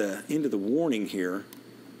into the warning here.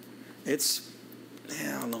 It's,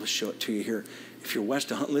 I don't know, I'll show it to you here. If you're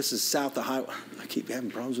west of Huntland, this is south of Highway. I keep having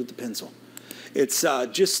problems with the pencil. It's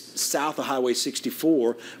just south of Highway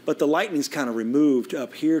 64, but the lightning's kind of removed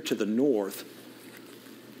up here to the north.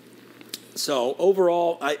 So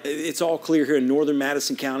overall, it's all clear here in northern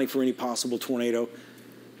Madison County for any possible tornado.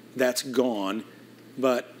 That's gone,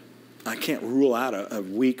 but I can't rule out a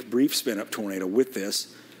weak, brief spin-up tornado with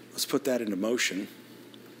this. Let's put that into motion.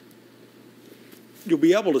 You'll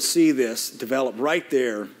be able to see this develop right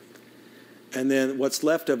there, and then what's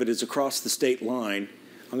left of it is across the state line.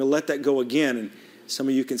 I'm going to let that go again, and some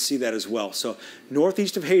of you can see that as well. So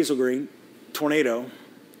northeast of Hazel Green, tornado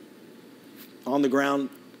on the ground,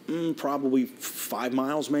 probably 5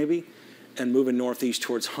 miles maybe, and moving northeast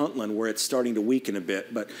towards Huntland where it's starting to weaken a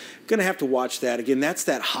bit. But going to have to watch that. Again, that's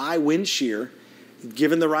that high wind shear.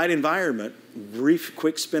 Given the right environment, brief,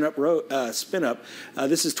 quick spin up.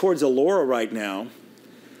 This is towards Elora right now,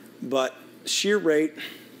 but shear rate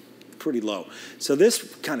pretty low. So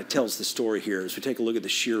this kind of tells the story here as we take a look at the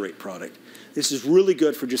shear rate product. This is really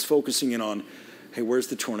good for just focusing in on, hey, where's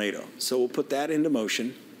the tornado? So we'll put that into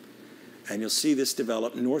motion, and you'll see this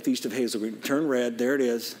develop northeast of Hazel Green. Turn red, there it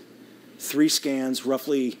is. 3 scans,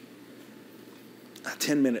 roughly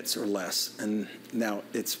 10 minutes or less, and now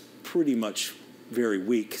it's pretty much very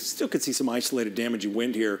weak. Still could see some isolated damaging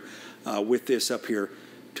wind here with this up here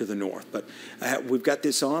to the north. But we've got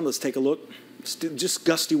this on. Let's take a look. Just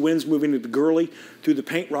gusty winds moving into Gurley through the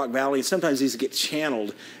Paint Rock Valley. And sometimes these get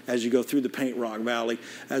channeled as you go through the Paint Rock Valley.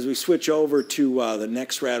 As we switch over to the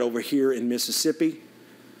next route over here in Mississippi,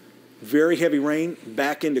 very heavy rain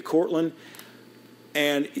back into Cortland.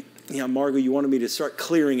 And Margot, you wanted me to start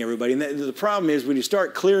clearing everybody. And the problem is when you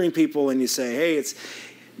start clearing people and you say, hey,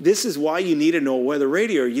 this is why you need a no-weather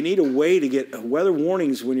radio. You need a way to get weather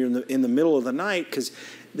warnings when you're in the middle of the night, because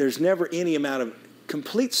there's never any amount of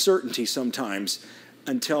complete certainty sometimes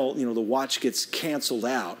until the watch gets canceled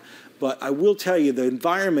out. But I will tell you the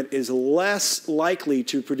environment is less likely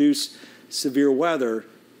to produce severe weather.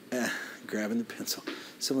 Grabbing the pencil.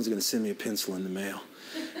 Someone's going to send me a pencil in the mail.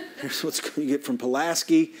 Here's what's going to get from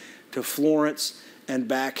Pulaski to Florence and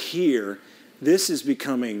back here. This is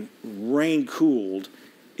becoming rain-cooled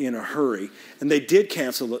in a hurry. And they did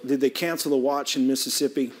cancel. Did they cancel the watch in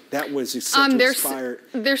Mississippi? That was expired.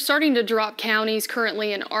 They're starting to drop counties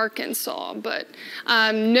currently in Arkansas, but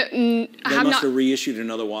they must have reissued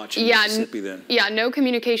another watch in Mississippi then. Yeah, no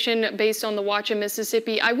communication based on the watch in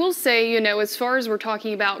Mississippi. I will say, as far as we're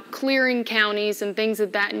talking about clearing counties and things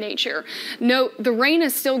of that nature, no, the rain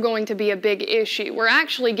is still going to be a big issue. We're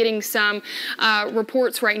actually getting some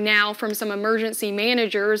reports right now from some emergency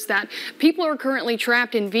managers that people are currently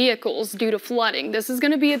trapped in vehicles due to flooding. This is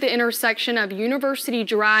going to be at the intersection of University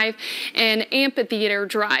Drive and Amphitheater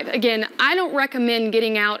Drive. Again, I don't recommend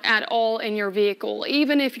getting out at all in your vehicle,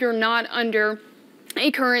 even if you're not under a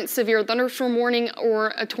current severe thunderstorm warning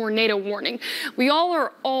or a tornado warning. We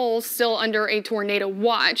are all still under a tornado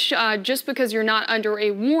watch. Just because you're not under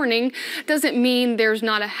a warning doesn't mean there's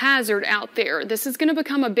not a hazard out there. This is going to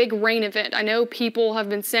become a big rain event. I know people have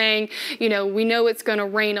been saying, we know it's going to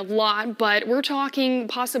rain a lot, but we're talking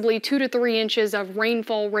possibly 2 to 3 inches of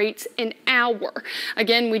rainfall rates an hour.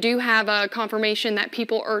 Again, we do have a confirmation that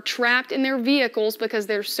people are trapped in their vehicles because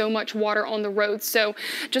there's so much water on the roads. So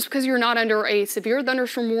just because you're not under a severe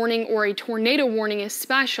thunderstorm warning or a tornado warning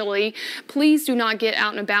especially, please do not get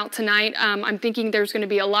out and about tonight. I'm thinking there's going to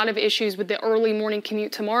be a lot of issues with the early morning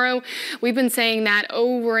commute tomorrow. We've been saying that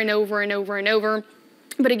over and over and over and over.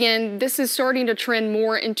 But again, this is starting to trend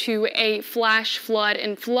more into a flash flood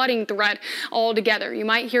and flooding threat altogether. You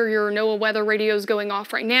might hear your NOAA weather radios going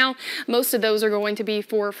off right now. Most of those are going to be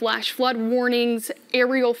for flash flood warnings,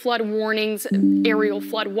 aerial flood warnings, aerial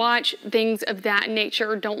flood watch, things of that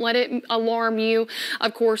nature. Don't let it alarm you.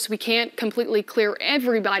 Of course, we can't completely clear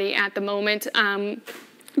everybody at the moment.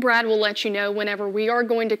 Brad will let you know whenever we are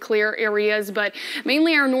going to clear areas, but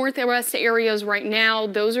mainly our northwest areas right now,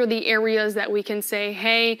 those are the areas that we can say,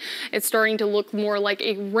 hey, it's starting to look more like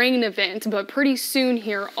a rain event, but pretty soon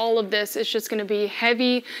here, all of this is just going to be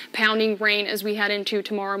heavy pounding rain as we head into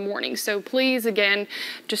tomorrow morning. So please, again,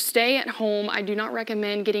 just stay at home. I do not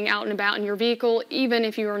recommend getting out and about in your vehicle, even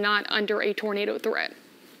if you are not under a tornado threat.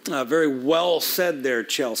 Very well said there,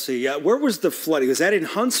 Chelsea. Where was the flooding? Was that in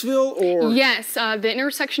Huntsville or? Yes, the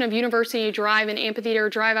intersection of University Drive and Amphitheater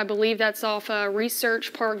Drive. I believe that's off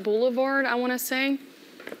Research Park Boulevard, I want to say.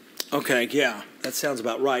 Okay, yeah, that sounds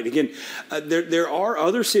about right. Again, there are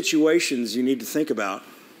other situations you need to think about.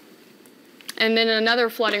 And then another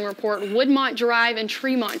flooding report, Woodmont Drive and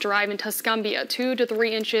Tremont Drive in Tuscumbia, 2 to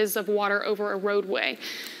 3 inches of water over a roadway.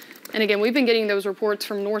 And again, we've been getting those reports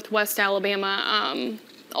from northwest Alabama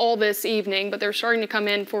all this evening, but they're starting to come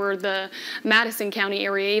in for the Madison County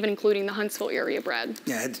area, even including the Huntsville area, Brad.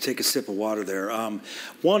 Yeah, I had to take a sip of water there.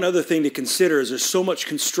 One other thing to consider is there's so much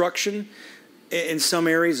construction in some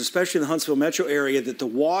areas, especially in the Huntsville metro area, that the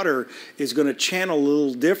water is going to channel a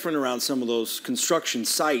little different around some of those construction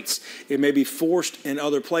sites. It may be forced in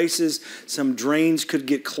other places. Some drains could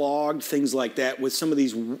get clogged, things like that. With some of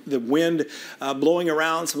these, the wind blowing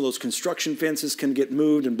around, some of those construction fences can get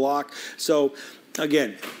moved and blocked. So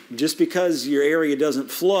again, just because your area doesn't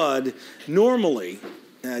flood normally,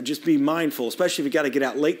 just be mindful, especially if you got to get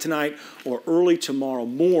out late tonight or early tomorrow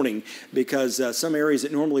morning, because some areas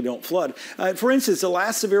that normally don't flood. For instance, the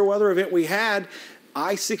last severe weather event we had,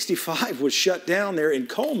 I-65 was shut down there in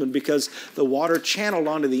Coleman because the water channeled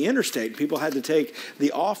onto the interstate. People had to take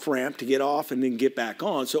the off-ramp to get off and then get back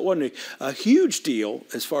on. So it wasn't a huge deal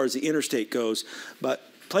as far as the interstate goes, but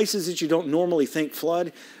places that you don't normally think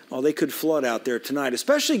flood, well, they could flood out there tonight,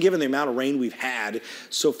 especially given the amount of rain we've had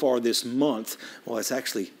so far this month. Well, it's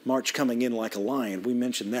actually March coming in like a lion. We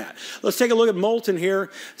mentioned that. Let's take a look at Moulton here.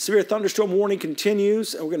 Severe thunderstorm warning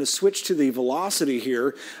continues. We're going to switch to the velocity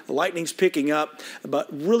here. The lightning's picking up, but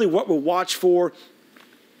really what we'll watch for,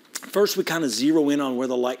 first, we kind of zero in on where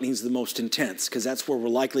the lightning is the most intense, because that's where we're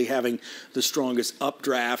likely having the strongest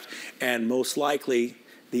updraft and most likely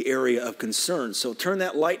the area of concern. So turn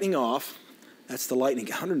that lightning off. That's the lightning,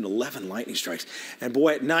 111 lightning strikes. And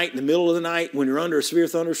boy, at night, in the middle of the night, when you're under a severe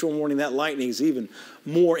thunderstorm warning, that lightning is even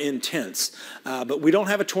more intense. But we don't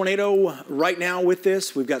have a tornado right now with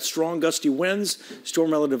this. We've got strong gusty winds,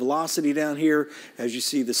 storm relative velocity down here. As you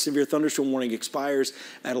see, the severe thunderstorm warning expires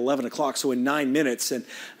at 11 o'clock, so in 9 minutes. And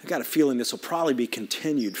I've got a feeling this will probably be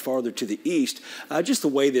continued farther to the east, just the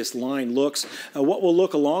way this line looks. What we'll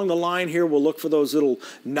look along the line here, we'll look for those little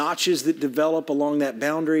notches that develop along that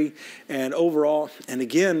boundary. And overall, and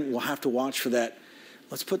again, we'll have to watch for that.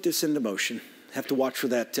 Let's put this into motion. Have to watch for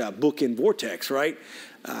that bookend vortex, right?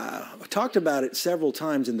 I've talked about it several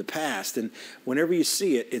times in the past, and whenever you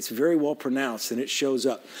see it, it's very well pronounced, and it shows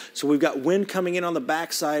up. So we've got wind coming in on the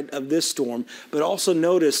backside of this storm, but also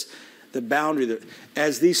notice the boundary. That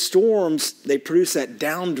as these storms, they produce that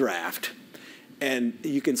downdraft, and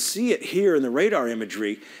you can see it here in the radar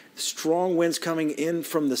imagery. Strong winds coming in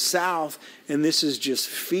from the south, and this is just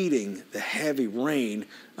feeding the heavy rain,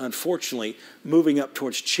 unfortunately, moving up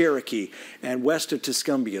towards Cherokee and west of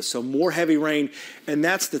Tuscumbia. So more heavy rain, and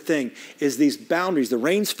that's the thing, is these boundaries. The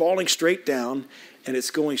rain's falling straight down, and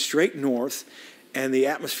it's going straight north, and the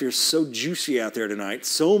atmosphere is so juicy out there tonight,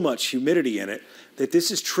 so much humidity in it, that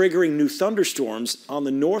this is triggering new thunderstorms on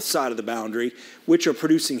the north side of the boundary, which are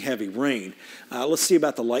producing heavy rain. Let's see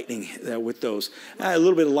about the lightning with those. A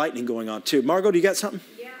little bit of lightning going on, too. Margot, do you got something?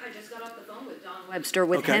 Yeah, I just got off the phone with Don Webster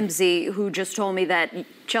with Hemsey, who just told me that,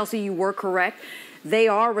 Chelsea, you were correct. They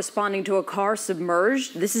are responding to a car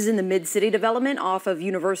submerged. This is in the Mid-City development off of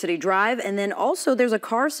University Drive. And then also there's a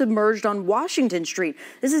car submerged on Washington Street.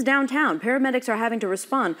 This is downtown. Paramedics are having to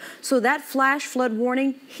respond. So that flash flood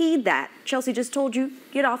warning, heed that. Chelsea just told you,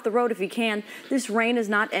 get off the road if you can. This rain is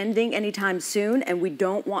not ending anytime soon, and we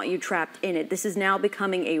don't want you trapped in it. This is now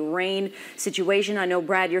becoming a rain situation. I know,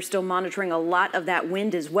 Brad, you're still monitoring a lot of that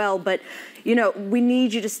wind as well, but, you know, we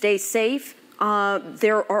need you to stay safe.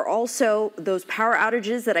 There are also those power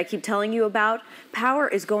outages that I keep telling you about. Power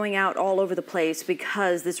is going out all over the place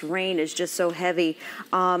because this rain is just so heavy,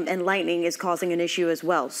 and lightning is causing an issue as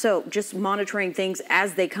well. So just monitoring things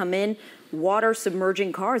as they come in, water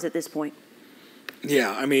submerging cars at this point.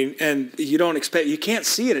 Yeah, I mean, and you can't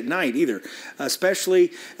see it at night either,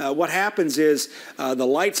 especially what happens is the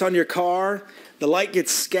lights on your car, the light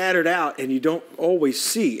gets scattered out and you don't always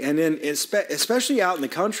see. And then especially out in the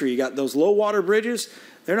country, you got those low water bridges.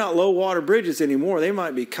 They're not low water bridges anymore. They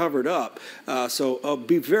might be covered up. So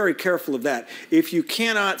be very careful of that. If you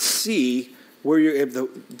cannot see where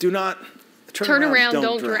do not turn around,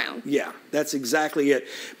 don't drown. Yeah, that's exactly it.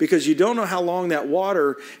 Because you don't know how long that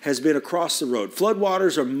water has been across the road.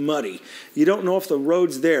 Floodwaters are muddy. You don't know if the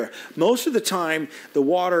road's there. Most of the time, the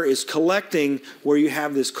water is collecting where you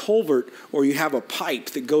have this culvert or you have a pipe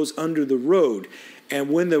that goes under the road. And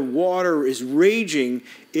when the water is raging,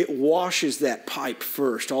 it washes that pipe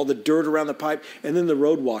first, all the dirt around the pipe, and then the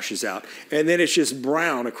road washes out. And then it's just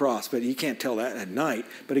brown across, but you can't tell that at night.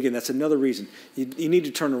 But again, that's another reason. You need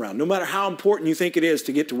to turn around. No matter how important you think it is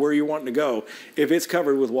to get to where you want to go, if it's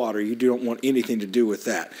covered with water, you don't want anything to do with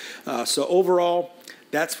that. So overall,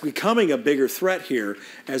 that's becoming a bigger threat here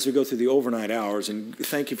as we go through the overnight hours. And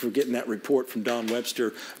thank you for getting that report from Don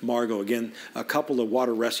Webster, Margot. Again, a couple of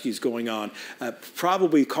water rescues going on.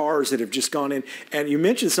 Probably cars that have just gone in. And you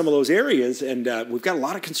mentioned some of those areas, and we've got a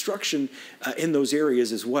lot of construction in those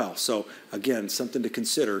areas as well. So, again, something to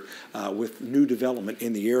consider with new development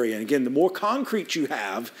in the area. And again, the more concrete you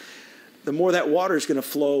have, the more that water is going to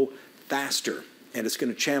flow faster. and it's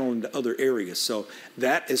going to channel into other areas. So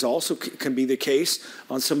that is also can be the case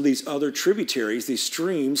on some of these other tributaries, these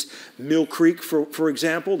streams. Mill Creek, for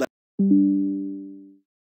example, that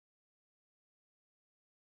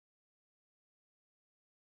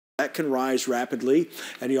can rise rapidly,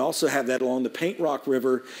 and you also have that along the Paint Rock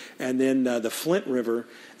River, and then the Flint River,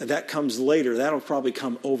 and that comes later. That'll probably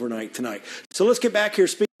come overnight tonight. So let's get back here.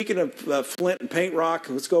 Speaking of Flint and Paint Rock,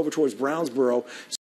 let's go over towards Brownsboro.